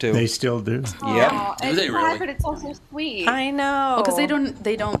talk to. They still do. Yeah. It's they hard, really? but it's also sweet. I know. Because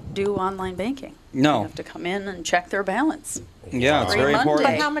they don't do online banking. No. They have to come in and check their balance. Yeah, it's Every very Monday. important.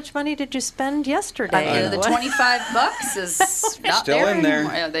 But how much money did you spend yesterday? The $25 is not Still there in there.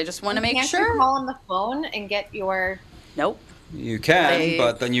 anymore. Yeah, they just want to make Can't sure. you call on the phone and get your... Nope. You can, They-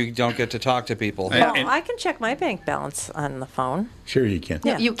 but then you don't get to talk to people. Well, I can check my bank balance on the phone. Sure, you can.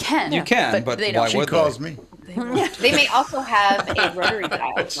 Yeah. You can. You can, but they why don't. She would calls they? me. They may also have a rotary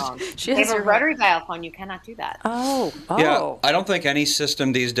dial phone. She If has they have a your- rotary dial phone, you cannot do that. Oh. Yeah, I don't think any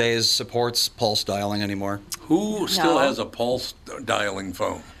system these days supports pulse dialing anymore. Who still No. has a pulse dialing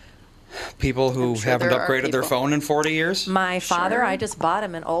phone? People who sure haven't there are upgraded their people. phone in 40 years? My father, Sure. I just bought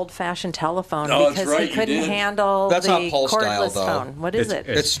him an old-fashioned telephone Oh, that's because right, he you couldn't did. handle That's the not pulse dial, cordless though. phone. What is it?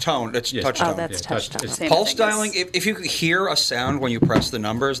 It's tone. It's Yes. touch Oh, tone. that's Yeah, touch touch- tone. it's- Same Pulse thing as- dialing, if you hear a sound when you press the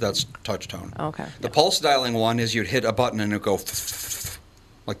numbers, that's touch tone. Okay. The pulse dialing one is you'd hit a button and it'd go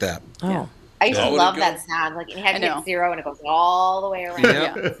like that. Oh. I used How to would it love go? that sound. Like, you have I to know. hit 0 and it goes all the way around.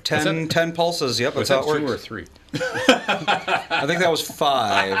 Yep. 10 pulses. Yep, Was that's how that it 2 or works. 3? I think that was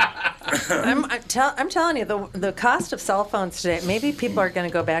 5. I'm telling you, the cost of cell phones today, maybe people are going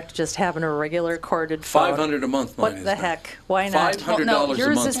to go back to just having a regular corded phone. $500 a month. Mine What is the now. heck? Why not? $500 a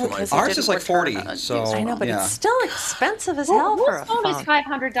yours month is for my because phone. Ours didn't is like return 40. a So I know, but yeah. it's still expensive as hell Whose for a phone phone. is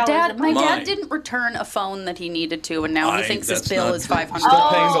 $500 a Dad, my month? Mine. dad didn't return a phone that he needed to, and now he thinks his that's bill not is true. $500. Still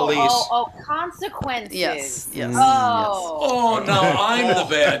paying the lease. Oh, consequences. Yes, yes. Oh. Oh, now I'm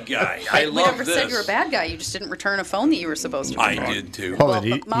the bad guy. I we love never this. said you were a bad guy. You just didn't return a phone that you were supposed to I return. did too. Oh, Well, he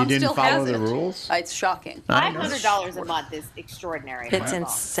but Mom didn't still follow has the it. rules? It's shocking. $500 a month is extraordinary. for It's a phone.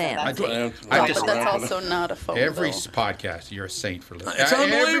 insane. So that's I it. But that's also not a phone Every bill. podcast, you're a saint for living. It's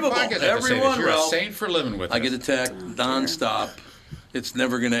unbelievable. Every podcast, I have to say this, Everyone, you're a Ralph. saint for living with I us. get attacked nonstop. It's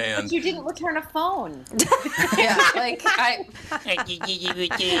never going to But end. you didn't return a phone. Yeah, like I.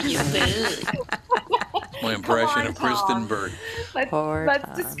 My impression on, of Kristen Tom. Bird.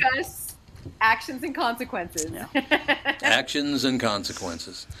 Let's discuss actions and consequences. Actions and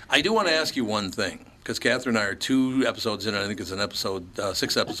consequences. I do want to ask you one thing, because Catherine and I are 2 episodes in, I think it's an episode,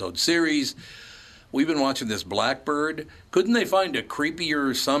 6-episode series. We've been watching this Blackbird. Couldn't they find a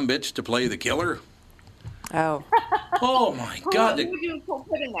creepier sumbitch to play the killer? Oh. Oh, my God. Who would you have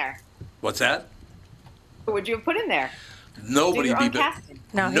put in there? What's that? Who would you have put in there? Nobody Do your be own be- casting.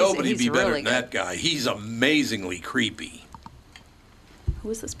 No, he's- Nobody he's be better really than that guy. He's amazingly creepy. Who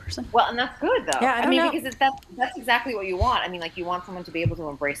is this person? Well, and that's good though. Yeah, I don't mean, know. because that's exactly what you want. I mean, like you want someone to be able to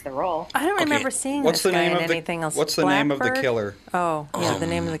embrace the role. I don't Okay, remember seeing What's this the guy name in of the anything else. What's the name of the Blackbird? killer? Oh, yeah, the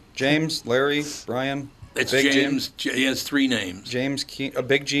name of the. James, Larry, Brian. It's Big James. He has 3 names. James Keen,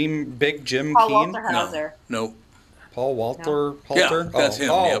 Big Jim Paul Keen. Walter Hauser. No. Paul Walter. Yeah, Halter? that's him.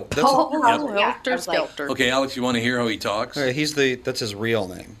 Oh, Yep. that's Paul Yep. Walter. Yeah, I Helter was like, Skelter. Okay, Alex, you want to hear how he talks? that's his real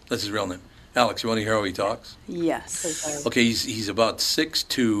name. That's his real name. Alex, you want to hear how he talks? Yes. Okay, he's about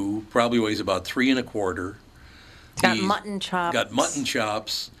 6'2", probably weighs about 3 1/4. Got He's mutton chops. Got mutton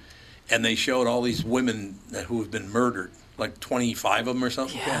chops, and they showed all these women who have been murdered, like 25 of them or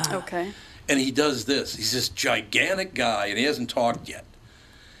something. Okay. And he does this. He's this gigantic guy, and he hasn't talked yet.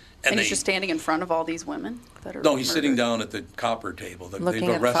 And he's just standing in front of all these women that are. No, he's sitting down at the copper table. Looking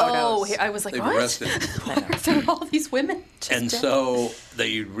They've at arrested. photos. I was like, They've what? arrested. Why are there all these women? just And dead? so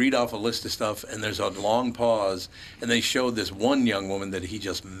they read off a list of stuff, and there's a long pause, and they showed this one young woman that he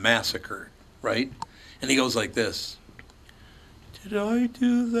just massacred, right? And he goes like this. Did I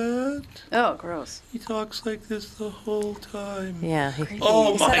do that? Oh, gross. He talks like this the whole time. Yeah.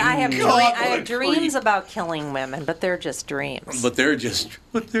 Oh, He my said, I have God, I what have a dreams creep." about killing women, but they're just dreams. But they're just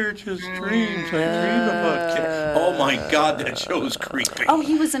dreams. I dream about killing. Oh my God, that show's creepy. Oh,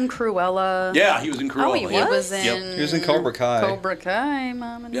 he was in Cruella. Yeah, he was in Cruella. Oh, he was? yeah. He was in. Yep. He was in Cobra Kai. Cobra Kai,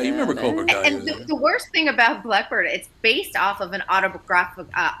 Mom and Yeah, you Dad. remember Cobra Kai. And the worst thing about Blackbird, it's based off of an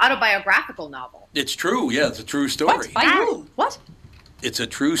autobiographical novel. It's true. Yeah, it's a true story. By who? What? It's a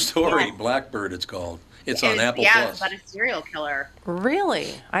true story. Yeah. Blackbird, it's called. It's on It's- Apple yeah, Plus. it's about a serial killer.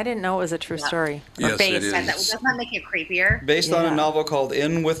 Really? I didn't know it was a true story. Or Yes, it based. is. Doesn't that make it creepier? Based on Yeah. a novel called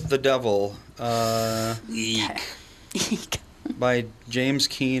In with the Devil by James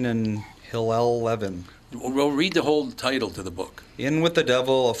Keane and Hillel Levin. Well, read the whole title to the book. In with the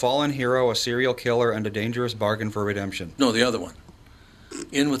Devil, a fallen hero, a serial killer, and a dangerous bargain for redemption. No, the other one.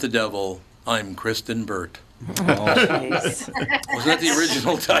 In with the Devil, I'm Kristen Burt. Oh. Jeez. Wasn't that the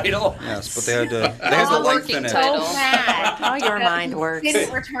original title? Yes, but they had to lengthen it. So mad. How your mind works.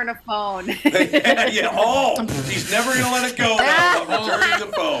 Didn't return a phone. yeah. Oh, he's never going to let it go now. I'm returning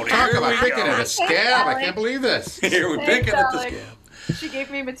the phone. Talk Here about we picking go. at a scab. I can't believe this. Here we're Thanks, picking at the Alex. scab. She gave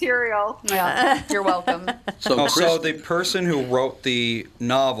me material. Yeah, you're welcome. So, So the person who wrote the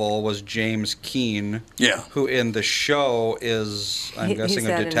novel was James Keane. Yeah. Who in the show is, I'm He's guessing, a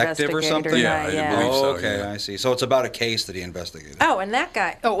that detective or investigator something? Yeah, guy, I yeah. believe so, Oh, okay, yeah. I see. So it's about a case that he investigated. Oh, and that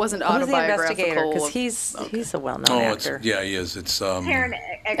guy. Oh, it wasn't Who's the autobiographical. investigator? Because he's a well-known Oh, it's, actor. yeah, he is. It's Taron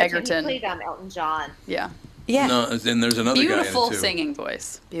Egerton. Egerton. He played Elton John. Yeah. Yeah. no, and there's another Beautiful guy in it too. singing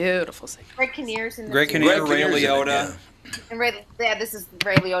voice. Beautiful singing. Greg Kinnear's in the Greg Kinnear, Ray Kinnear's in it, Liotta. And Ray, yeah, this is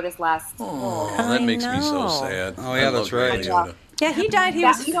Ray Liotta's last. Oh, that makes me so know. sad. Oh, yeah, I that's love Ray right. Liotta. Yeah, he died. He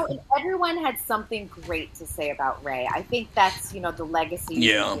Yeah, was. you know, everyone had something great to say about Ray. I think that's, the legacy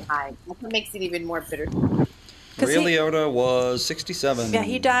Yeah. behind. That's what makes it even more bitter. Ray Liotta was 67. Yeah,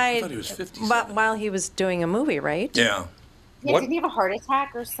 he I died thought he was 50. while he was doing a movie, right? Yeah. Yeah, What- didn't he have a heart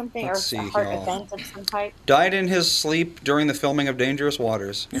attack or something, Let's or see a heart here. event of some type? Died in his sleep during the filming of Dangerous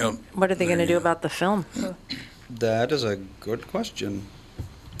Waters. Yep. What are they going to do about the film? That is a good question.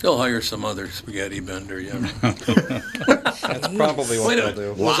 They'll hire some other spaghetti bender, yeah. That's probably what Wait a they'll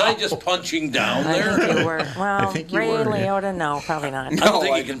minute. do. Was I just punching down I think you there? were. Well, think you Ray were, yeah. Liotta, no, probably not. I don't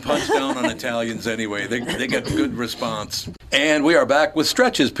think you can punch down on Italians anyway. They get good response. And we are back with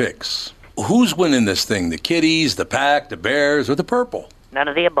Stretch's picks. Who's winning this thing? The Kitties, the Pack, the Bears, or the Purple? None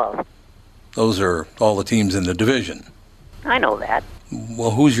of the above. Those are all the teams in the division. I know that.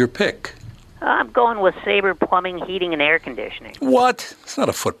 Well, who's your pick? I'm going with Sabre Plumbing, Heating, and Air Conditioning. What? It's not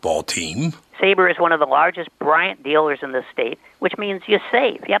a football team. Sabre is one of the largest Bryant dealers in the state, which means you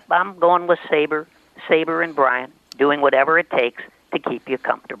save. Yep, I'm going with Sabre and Bryant, doing whatever it takes to keep you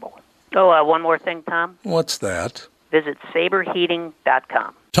comfortable. Oh, one more thing, Tom. What's that? Visit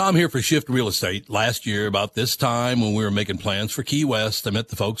saberheating.com. Tom here for Shift Real Estate. Last year, about this time when we were making plans for Key West, I met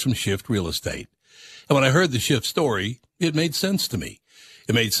the folks from Shift Real Estate. And when I heard the Shift story, it made sense to me.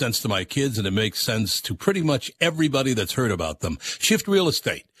 It made sense to my kids, and it makes sense to pretty much everybody that's heard about them. Shift Real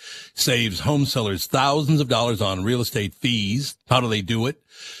Estate saves home sellers thousands of dollars on real estate fees. How do they do it?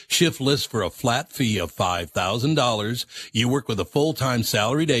 Shift lists for a flat fee of $5,000. You work with a full-time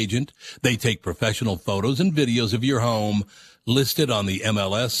salaried agent. They take professional photos and videos of your home, list it on the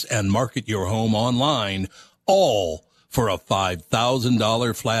MLS, and market your home online, all for a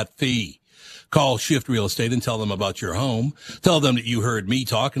 $5,000 flat fee. Call Shift Real Estate and tell them about your home. Tell them that you heard me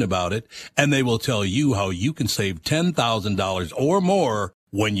talking about it, and they will tell you how you can save $10,000 or more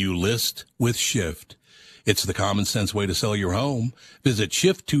when you list with Shift. It's the common sense way to sell your home. Visit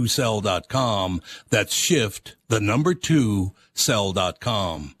shift2sell.com. That's shift, the number 2,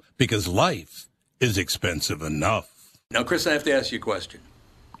 sell.com. Because life is expensive enough. Now, Chris, I have to ask you a question.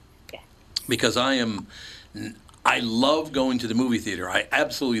 Because I love going to the movie theater. I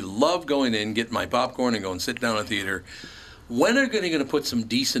absolutely love going in, getting my popcorn, and go and sit down in the theater. When are they going to put some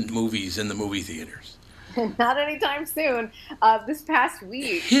decent movies in the movie theaters? Not anytime soon. This past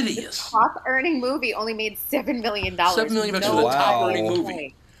week, Hideous. the top-earning movie only made $7 million. $7 million for the top-earning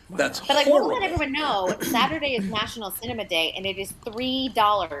movie. That's But I horrible. want to let everyone know, Saturday is National Cinema Day, and it is $3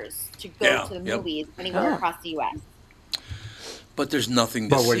 to go Yeah, to the yep. movies anywhere Oh. across the U.S. But there's nothing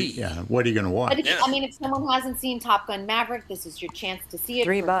to But what, see. what are you going to watch? But if, I mean, if someone hasn't seen Top Gun Maverick, this is your chance to see it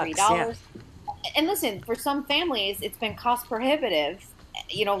 $3, for $3. And listen, for some families, it's been cost prohibitive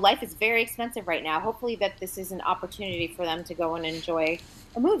life is very expensive right now. Hopefully that this is an opportunity for them to go and enjoy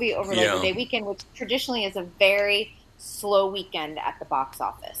a movie over Labor Day weekend, which traditionally is a very slow weekend at the box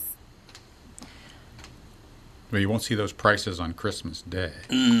office. Well, you won't see those prices on Christmas Day.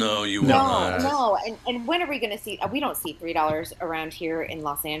 No, you won't. No. And when are we going to see? We don't see $3 around here in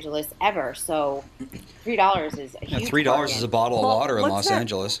Los Angeles ever. So $3 is a huge $3 bargain. is a bottle of water in Los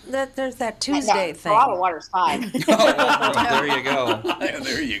Angeles. There's that Tuesday thing. A bottle of water's $5. There you go.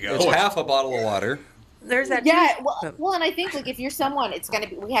 There you go. It's half a bottle of water. There's that. Well, and I think if you're someone, it's going to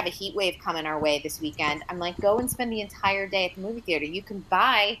be. We have a heat wave coming our way this weekend. I'm like, go and spend the entire day at the movie theater. You can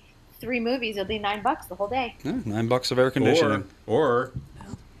buy 3 movies. It'll be $9 the whole day. Yeah, $9 of air conditioning. Or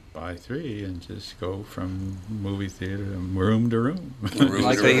buy 3 and just go from movie theater room to room.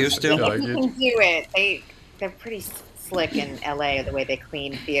 Like they used to. You can do it. They're pretty slick in LA, the way they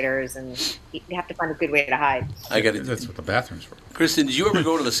clean theaters, and you have to find a good way to hide. That's what the bathrooms were. Kristen, did you ever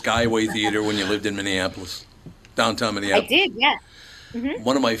go to the Skyway Theater when you lived in Minneapolis, downtown Minneapolis? I did, yes. Mm-hmm.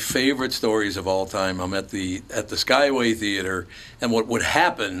 One of my favorite stories of all time. I'm at the Skyway Theater, and what would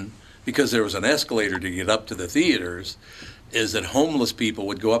happen, because there was an escalator to get up to the theaters, is that homeless people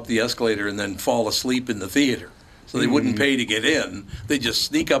would go up the escalator and then fall asleep in the theater. So they wouldn't pay to get in. They just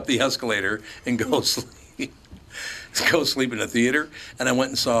sneak up the escalator and go sleep. Go sleep in the theater. And I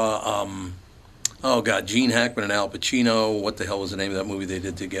went and saw, Gene Hackman and Al Pacino. What the hell was the name of that movie they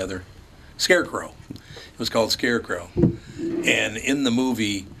did together? Scarecrow. It was called Scarecrow. And in the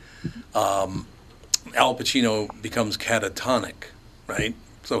movie, Al Pacino becomes catatonic, right?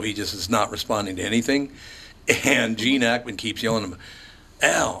 So he just is not responding to anything. And Gene Hackman keeps yelling at him,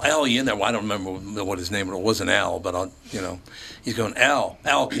 Al, you in there? Well, I don't remember what his name was. It wasn't Al, but he's going, Al,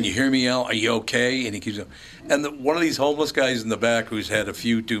 can you hear me, Al? Are you okay? And he keeps going. And one of these homeless guys in the back who's had a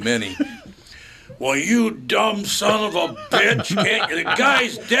few too many, well, you dumb son of a bitch, the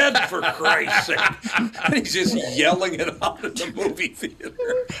guy's dead, for Christ's sake. And he's just yelling it out at the movie theater.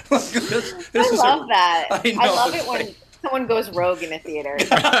 I love that. I love it when someone goes rogue in a theater.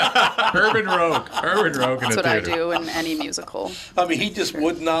 Urban rogue in a theater. That's what I do in any musical. I mean, he just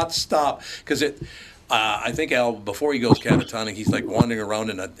would not stop because I think Al, before he goes catatonic, he's like wandering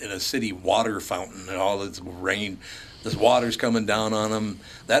around in a city water fountain and all this rain, this water's coming down on him.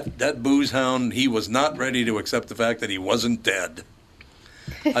 That booze hound, he was not ready to accept the fact that he wasn't dead.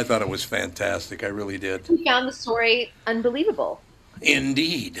 I thought it was fantastic. I really did. He found the story unbelievable.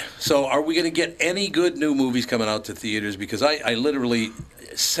 Indeed. So are we going to get any good new movies coming out to theaters? Because I literally,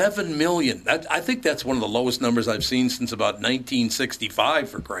 7 million. I think that's one of the lowest numbers I've seen since about 1965,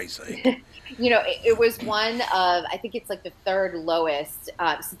 for Christ's sake. It was one of, I think it's like the third lowest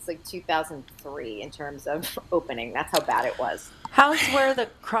since like 2003 in terms of opening. That's how bad it was. How's Where the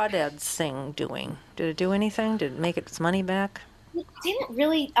Crawdads Sing doing? Did it do anything? Did it make its money back? It didn't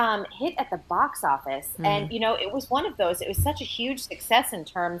really hit at the box office. Mm. And, it was one of those. It was such a huge success in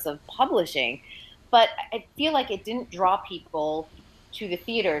terms of publishing. But I feel like it didn't draw people to the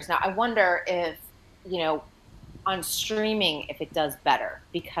theaters. Now, I wonder if, on streaming, if it does better.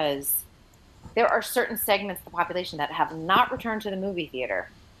 Because there are certain segments of the population that have not returned to the movie theater.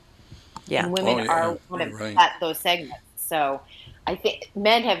 Yeah. And women are one of those segments. So I think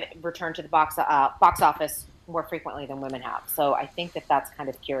men have returned to the box office more frequently than women have. So I think that's kind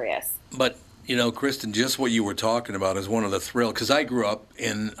of curious. But, Kristen, just what you were talking about is one of the thrills, because I grew up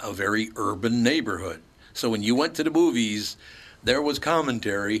in a very urban neighborhood. So when you went to the movies, there was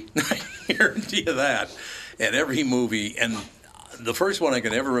commentary, I guarantee you that, at every movie. And the first one I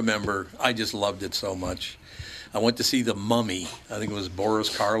can ever remember, I just loved it so much. I went to see The Mummy. I think it was Boris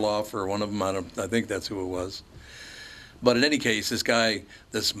Karloff or one of them. I think that's who it was. But in any case,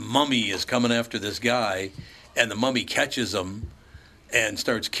 this mummy is coming after this guy, and the mummy catches him and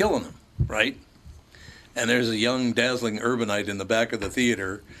starts killing him, right? And there's a young, dazzling urbanite in the back of the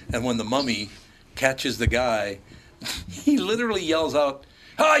theater, and when the mummy catches the guy, he literally yells out,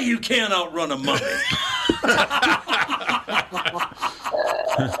 you can't outrun a mummy.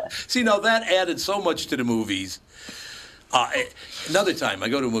 See, now that added so much to the movies. Another time, I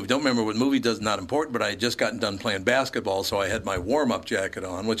go to a movie, don't remember what movie, does not important, but I had just gotten done playing basketball, so I had my warm-up jacket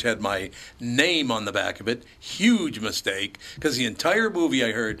on, which had my name on the back of it. Huge mistake, because the entire movie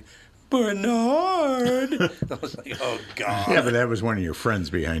I heard, Bernard. I was like, oh, God. Yeah, but that was one of your friends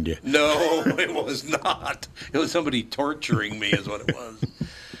behind you. No, it was not. It was somebody torturing me is what it was.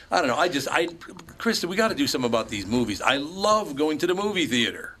 I don't know. Kristen, we got to do something about these movies. I love going to the movie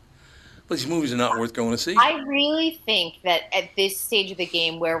theater. But these movies are not worth going to see. I really think that at this stage of the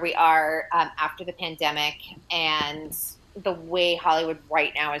game where we are after the pandemic and the way Hollywood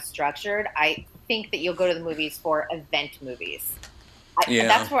right now is structured, I think that you'll go to the movies for event movies.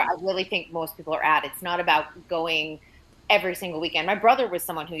 That's where I really think most people are at. It's not about going every single weekend. My brother was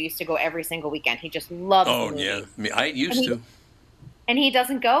someone who used to go every single weekend. He just loved the movies. I used to. And he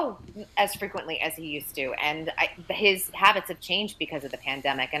doesn't go as frequently as he used to. And his habits have changed because of the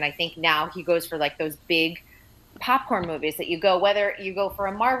pandemic. And I think now he goes for like those big popcorn movies that you go, whether you go for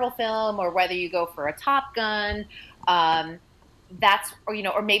a Marvel film or whether you go for a Top Gun,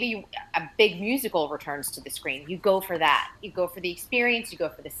 or maybe a big musical returns to the screen. You go for that. You go for the experience. You go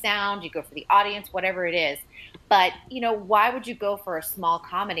for the sound. You go for the audience, whatever it is. But, why would you go for a small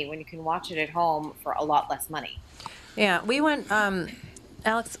comedy when you can watch it at home for a lot less money? Yeah, we went,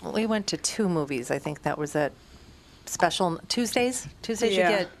 Alex, we went to 2 movies. I think that was at special Tuesdays. Tuesdays you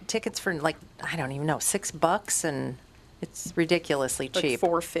get tickets for like, I don't even know, $6, and it's ridiculously cheap.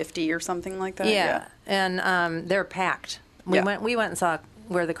 Like $4.50 or something like that. Yeah. And they're packed. We went and saw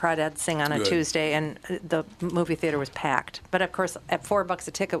Where the Crawdads Sing on a Tuesday, and the movie theater was packed. But of course, at $4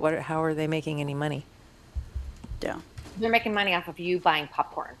 a ticket, how are they making any money? Yeah, they're making money off of you buying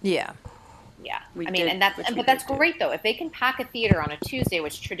popcorn. Yeah. Yeah, that's great though. If they can pack a theater on a Tuesday,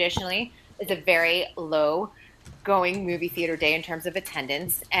 which traditionally is a very low-going movie theater day in terms of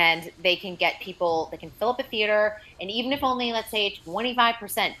attendance, and they can get people, they can fill up a theater, and even if only, let's say,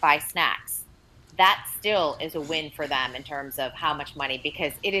 25% buy snacks, that still is a win for them in terms of how much money,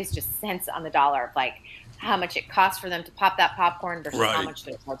 because it is just cents on the dollar of like how much it costs for them to pop that popcorn versus how much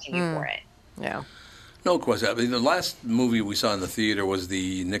they're charging you for it. Yeah. No question. I mean, the last movie we saw in the theater was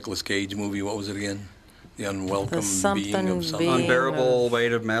the Nicolas Cage movie. What was it again? The Unwelcome Being of Something. Unbearable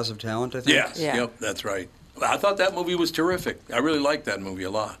Weight of Massive Talent, I think. Yes. Yeah. Yep, that's right. I thought that movie was terrific. I really liked that movie a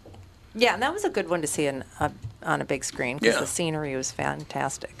lot. Yeah, and that was a good one to see on a big screen because the scenery was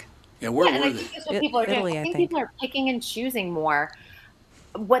fantastic. Yeah, where were I think that's what people are doing. I think people are picking and choosing more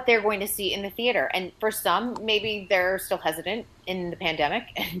what they're going to see in the theater. And for some, maybe they're still hesitant in the pandemic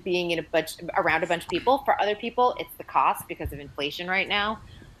and being around a bunch of people. For other people, it's the cost because of inflation right now.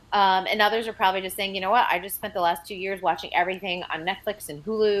 And others are probably just saying, you know what, I just spent the last 2 years watching everything on Netflix and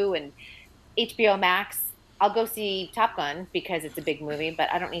Hulu and HBO Max. I'll go see Top Gun because it's a big movie,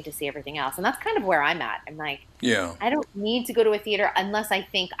 but I don't need to see everything else. And that's kind of where I'm at. I'm like, I don't need to go to a theater unless I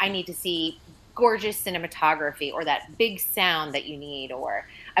think I need to see gorgeous cinematography or that big sound that you need, or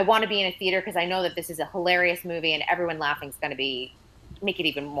I want to be in a theater because I know that this is a hilarious movie and everyone laughing is going to make it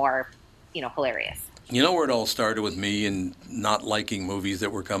even more, hilarious. You know where it all started with me and not liking movies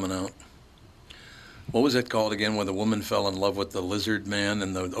that were coming out? What was it called again, when the woman fell in love with the lizard man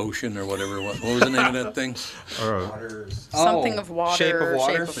in the ocean or whatever it was? What was the name of that thing? Something of water. Shape of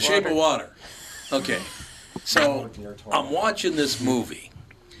Water. Shape of Water. Okay. So I'm watching this movie.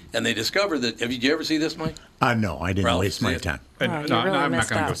 And they discovered that. Did you ever see this, Mike? No, I didn't waste my time. I'm not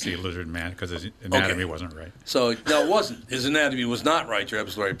going to go see Lizard Man because his anatomy wasn't right. So, no, it wasn't. His anatomy was not right. You're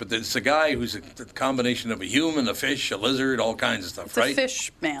absolutely right. But it's a guy who's a combination of a human, a fish, a lizard, all kinds of stuff, it's right? It's a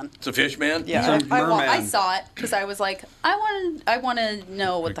fish man. It's a fish man? Yeah. I saw it because I was like, I want to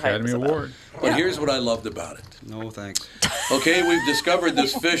know what the hype is about. Award. But here's what I loved about it. No, thanks. Okay, we've discovered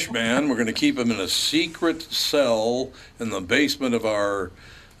this fish man. We're going to keep him in a secret cell in the basement of our...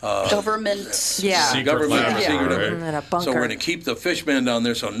 government. Government. In a bunker. So we're going to keep the fish man down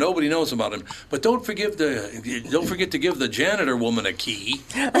there so nobody knows about him. But don't forget to give the janitor woman a key.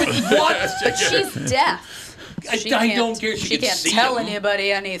 What? But she's deaf. I don't care. She can't see tell him.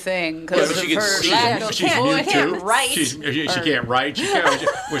 anybody anything because of she can her see lack him. of She's voice. mute too. Right. She can't write. She has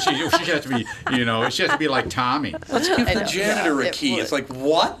to be. She has to be like Tommy. Let's give the janitor a key. It's like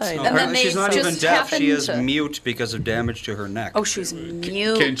what? And then She's not even just deaf. She is happened to- mute because of damage to her neck. Oh, she's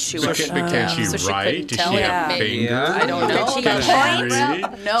mute. Can she she was. write? couldn't Does tell she it. have fingers? Yeah. I don't know. She about can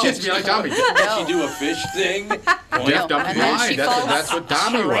that. read? No. She has to be like Tommy. Does she do a fish thing? Deaf, dumb, And then she blind. falls- That's what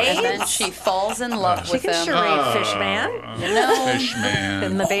Tommy was. And then she falls in love She with can him. charade fish man. No. Fish man.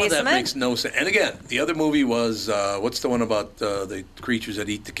 In the basement. That makes no sense. And again, the other movie was, what's the one about the creatures that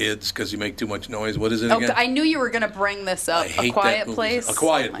eat the kids because you make too much noise? What is it again? I knew you were going to bring this up. I hate A Quiet that movie. Place. A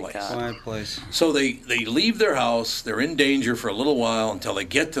Quiet Oh my Place. God. Quiet Place. So they leave their house. They're in danger for a little while until they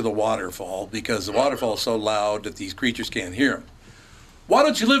get to the waterfall because the waterfall is so loud that these creatures can't hear them. Why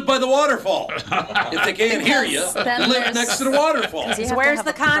don't you live by the waterfall? If they can't hear you, then live there's- next to the waterfall. You have to Where's have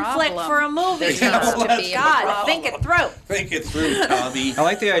the a conflict problem. for a movie? There has to be a God, problem. think it through. Think it through, Tommy. I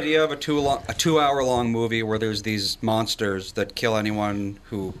like the idea of a 2 hour long movie where there's these monsters that kill anyone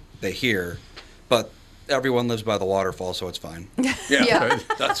who they hear, but everyone lives by the waterfall, so it's fine. Yeah.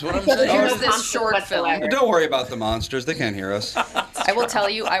 That's what I'm Here's saying. this short film. Don't worry about the monsters; they can't hear us. I will tell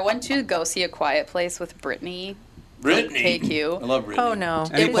you, I went to go see A Quiet Place with Brittany. Brittany. KQ. I love Brittany. Oh no.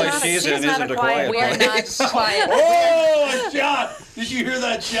 Any It place was- she's she's in not isn't a a quiet We are place. not quiet. Oh, a shot! Did you hear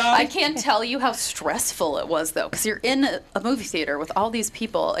that, John? I can't tell you how stressful it was, though, because you're in a movie theater with all these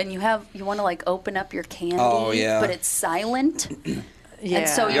people, and you want to like open up your candy, but it's silent. Yeah. And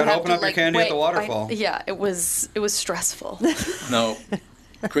so You you gotta have open to, up your like, candy at the wait. waterfall. It was stressful. No,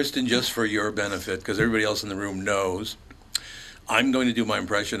 Kristen, just for your benefit, because everybody else in the room knows, I'm going to do my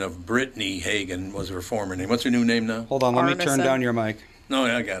impression of Brittany Hagan, was her former name. What's her new name now? Hold on, let me turn down your mic. No,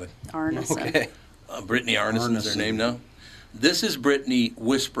 I got it. Arneson. Okay. Brittany Arneson is her name now. This is Brittany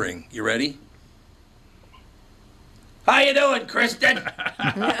whispering. You ready? How you doing, Kristen?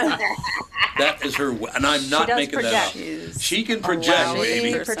 That is her, and I'm not making that up. She can project,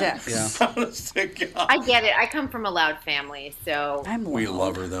 baby. She projects. Honest to God. I get it. I come from a loud family, so We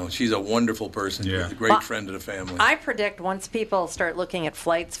love her, though. She's a wonderful person. Yeah. A great friend of the family. I predict once people start looking at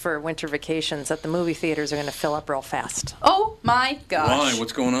flights for winter vacations that the movie theaters are going to fill up real fast. Oh my gosh. Why?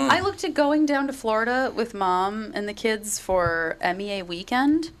 What's going on? I looked at going down to Florida with Mom and the kids for MEA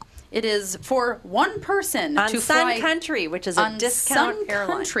weekend. It is for one person On to Sun fly Country, which is a on discount Sun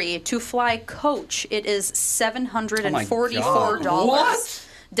airline. Country to fly coach. It is $744. What?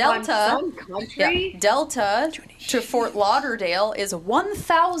 Delta, On Sun Country? Delta to Fort Lauderdale is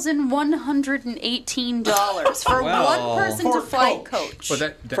 $1,118 for one person to fly coach.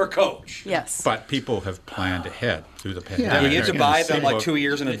 Well, for coach. Yes. But people have planned ahead through the pandemic. Yeah, you have to buy them like Well, 2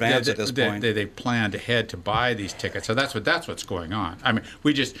 years in advance at this point. They planned ahead to buy these tickets, so that's what's going on. I mean,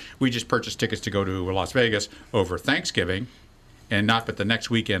 we just purchased tickets to go to Las Vegas over Thanksgiving, but the next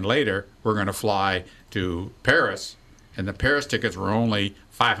weekend later we're going to fly to Paris, and the Paris tickets were only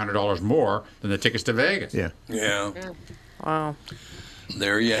 $500 more than the tickets to Vegas. Yeah. Yeah. Wow.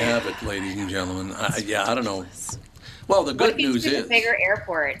 There you have it, ladies and gentlemen. I don't know. Well, the what good if you news choose a is, bigger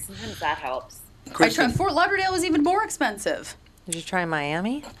airport? Sometimes that helps. Fort Lauderdale was even more expensive. Did you try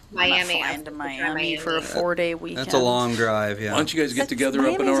Miami? Miami. I'm to Miami for a 4-day weekend. That's a long drive, yeah. Why don't you guys get together up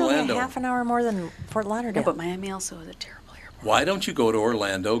in Miami's Orlando? only half an hour more than Fort Lauderdale. No, but Miami also is a terrible airport. Why don't you go to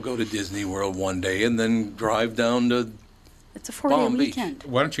Orlando, go to Disney World one day, and then drive down to It's a 4-day Palm Beach? weekend.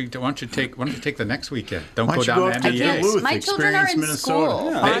 Why don't you take the next weekend? Don't Why go don't you down go to up to MEA. Duluth, My children are in experience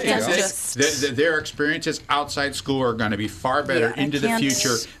school. Minnesota? There you go. Just- Their experiences outside school are going to be far better Yeah, I into the can't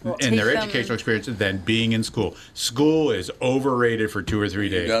future in their take them- educational experience than being in school. School is overrated for 2 or 3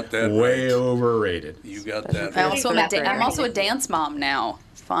 days. got that Way right. overrated. You got that. I'm also a dance mom now.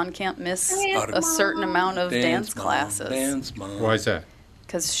 Fawn can't miss a certain amount of dance mom, classes. Dance mom. Why is that?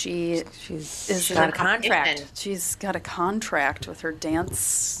 Because she's got a contract. She's got a contract with her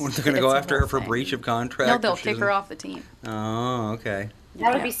dance. What, they're going to go It's a after whole her for thing. breach of contract? No, they'll if she kick her doesn't- off the team. Oh, okay.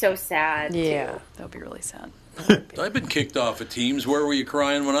 That would be so sad. Yeah. That would be really sad. I've been kicked off of teams. Where were you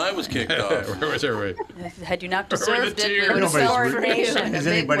crying when I was kicked off? Where was everybody? Had you not Where were deserved the it, we tears? would have Nobody's celebrated in a Has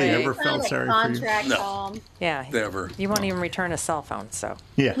big anybody way. ever felt sorry for you? Contract, No. Tom. Yeah. Never. You won't even return a cell phone, so.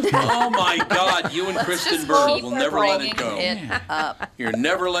 Yeah. Oh my God! You and Kristen Bird will never let it go. It up. You're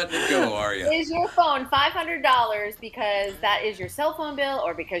never letting it go, are you? Is your phone $500 because that is your cell phone bill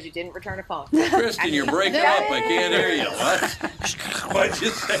or because you didn't return a phone? Kristen, you're breaking up. I can't hear you. What? What'd you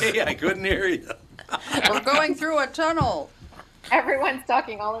say? I couldn't hear you. We're going through a tunnel. Everyone's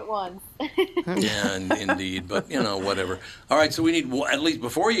talking all at once. Yeah, indeed. But, whatever. All right, so we need, at least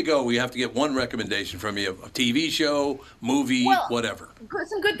before you go, we have to get one recommendation from you. A TV show, movie, whatever.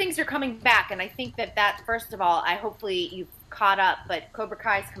 Some good things are coming back, and I think that first of all, hopefully you've caught up, but Cobra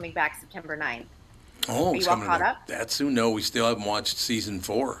Kai is coming back September 9th. Oh, Are it's you all coming caught back up? that soon? No, we still haven't watched season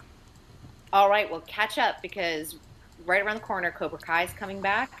 4. All right, well, catch up because right around the corner, Cobra Kai is coming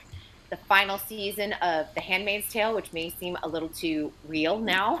back. The final season of The Handmaid's Tale, which may seem a little too real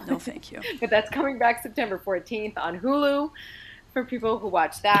now. No, thank you. But that's coming back September 14th on Hulu for people who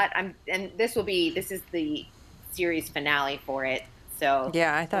watch that. This is the series finale for it. So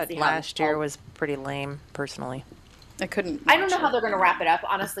Yeah, I we'll thought see how last this year all- was pretty lame, personally. I couldn't. I don't know how they're going to wrap it up,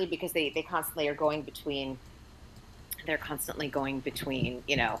 honestly, because they constantly are going between. They're constantly going between,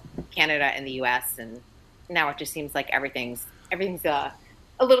 Canada and the U.S. and now it just seems like everything's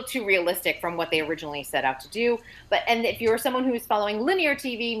a little too realistic from what they originally set out to do. And if you're someone who's following linear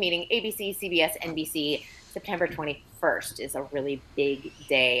TV, meaning ABC, CBS, NBC, September 21st is a really big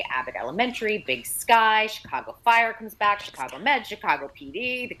day. Abbott Elementary, Big Sky, Chicago Fire comes back, Chicago Med, Chicago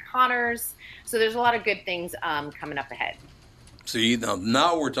PD, The Connors. So there's a lot of good things coming up ahead. See,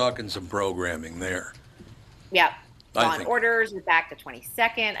 now we're talking some programming there. Yeah. I Law and think- Orders is back the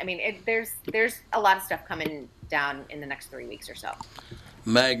 22nd. I mean, there's a lot of stuff coming down in the next 3 weeks or so.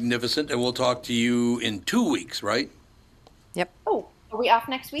 Magnificent. And we'll talk to you in 2 weeks, right? Yep. Oh, are we off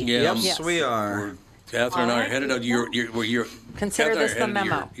next week? Yeah. Yes, we are. We're, Catherine and I are headed out to your Consider Catherine this are the headed to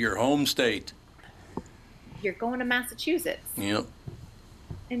memo. your home state. You're going to Massachusetts. Yep.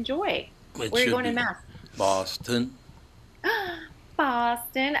 enjoy. It Where are you should going in be Mass? Boston.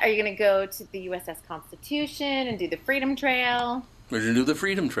 Boston. Are you going to go to the USS Constitution and do the Freedom Trail? We're going to do the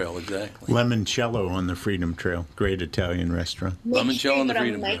Freedom Trail, exactly. Limoncello on the Freedom Trail. Great Italian restaurant. Limoncello on the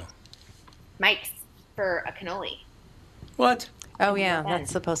Freedom Trail. Mike's for a cannoli. What? Oh, yeah.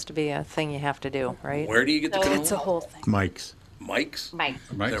 That's supposed to be a thing you have to do, right? Where do you get the So- cannoli? It's a whole thing. Mike's. Mike's? Mike's.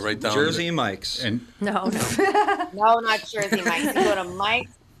 Is that right down Jersey there? Mike's. And No. No, not Jersey Mike's. You go to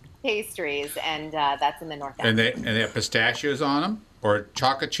Mike's Pastries, and that's in the North End. and they have pistachios on them, or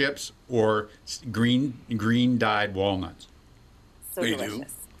chocolate chips, or green dyed walnuts. So They do.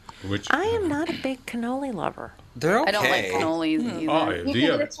 delicious. Which I am not a big cannoli lover. They're okay. I don't like cannolis either. Oh, You do can you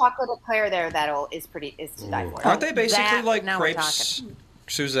get a have chocolate eclair there is to die for. Aren't they basically That- like now we're crepes,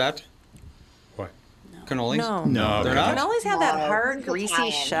 Suzette? what? Cannolis? No, They're not? Cannolis have that No, hard, it's greasy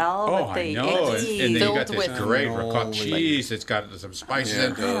Italian. shell Oh, with I the know. icky. And then you got Filled this with great ricotta cannoli. cheese. It's got some spices Yeah,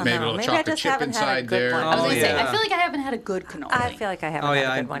 in it it. does. Maybe a know. little Maybe I chocolate just chip haven't had a inside good there. one. I was Oh, gonna say, yeah. I feel like I haven't had a good cannoli. I feel like I haven't Oh, had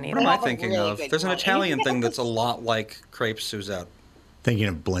yeah. a good one What either. am I Have a thinking really of? good There's an one. Italian You can thing get that's a lot like crepes Suzette. Thinking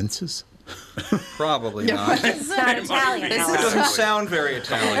of Blintzes? Probably not. It It's not Italian. This however. doesn't sound very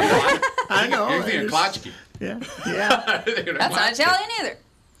Italian. I know. You're thinking Klotchki. Yeah. Yeah. That's not Italian either.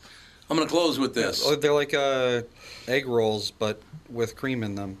 I'm going to close with this. Oh, they're like egg rolls, but with cream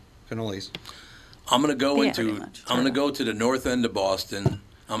in them. Cannolis. I'm going to go Yeah, pretty into. much. I'm going to go to the north end of Boston.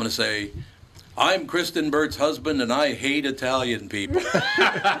 I'm going to say, I'm Kristen Burt's husband, and I hate Italian people.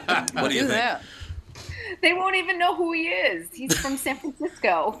 What do you think? that? They won't even know who he is. He's from San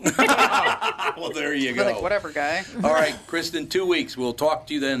Francisco. Well, there you We're go. like, whatever, guy. All right, Kristen, 2 weeks. We'll talk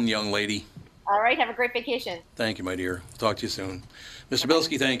to you then, young lady. All right, have a great vacation. Thank you, my dear. Talk to you soon. Mr.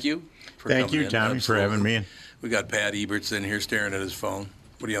 Bilski, thank you. For Thank coming you, in. Tommy, for having me in. We got Pat Eberts in here staring at his phone.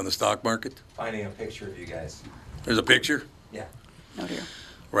 What are you on the stock market? Finding a picture of you guys. There's a picture. Yeah. Oh dear.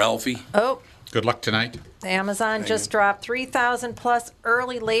 Ralphie. Oh, Good luck tonight. Amazon just dropped 3,000 plus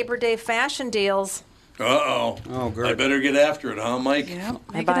early Labor Day fashion deals. Uh-oh. Oh, good. I better get after it, huh, Mike? Yeah.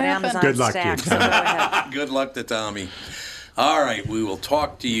 I bought Amazon Good luck to you, stacks, so go ahead. Good luck to Tommy. All right, we will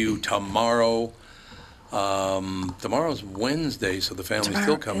talk to you tomorrow. Tomorrow's Wednesday, so the family's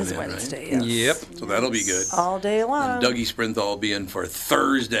still coming is in, Wednesday, right? yes. Yep. So that'll be good. All day long. And Dougie Sprinthal will be in for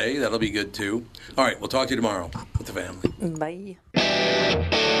Thursday. That'll be good, too. All right, we'll talk to you tomorrow with the family. Bye.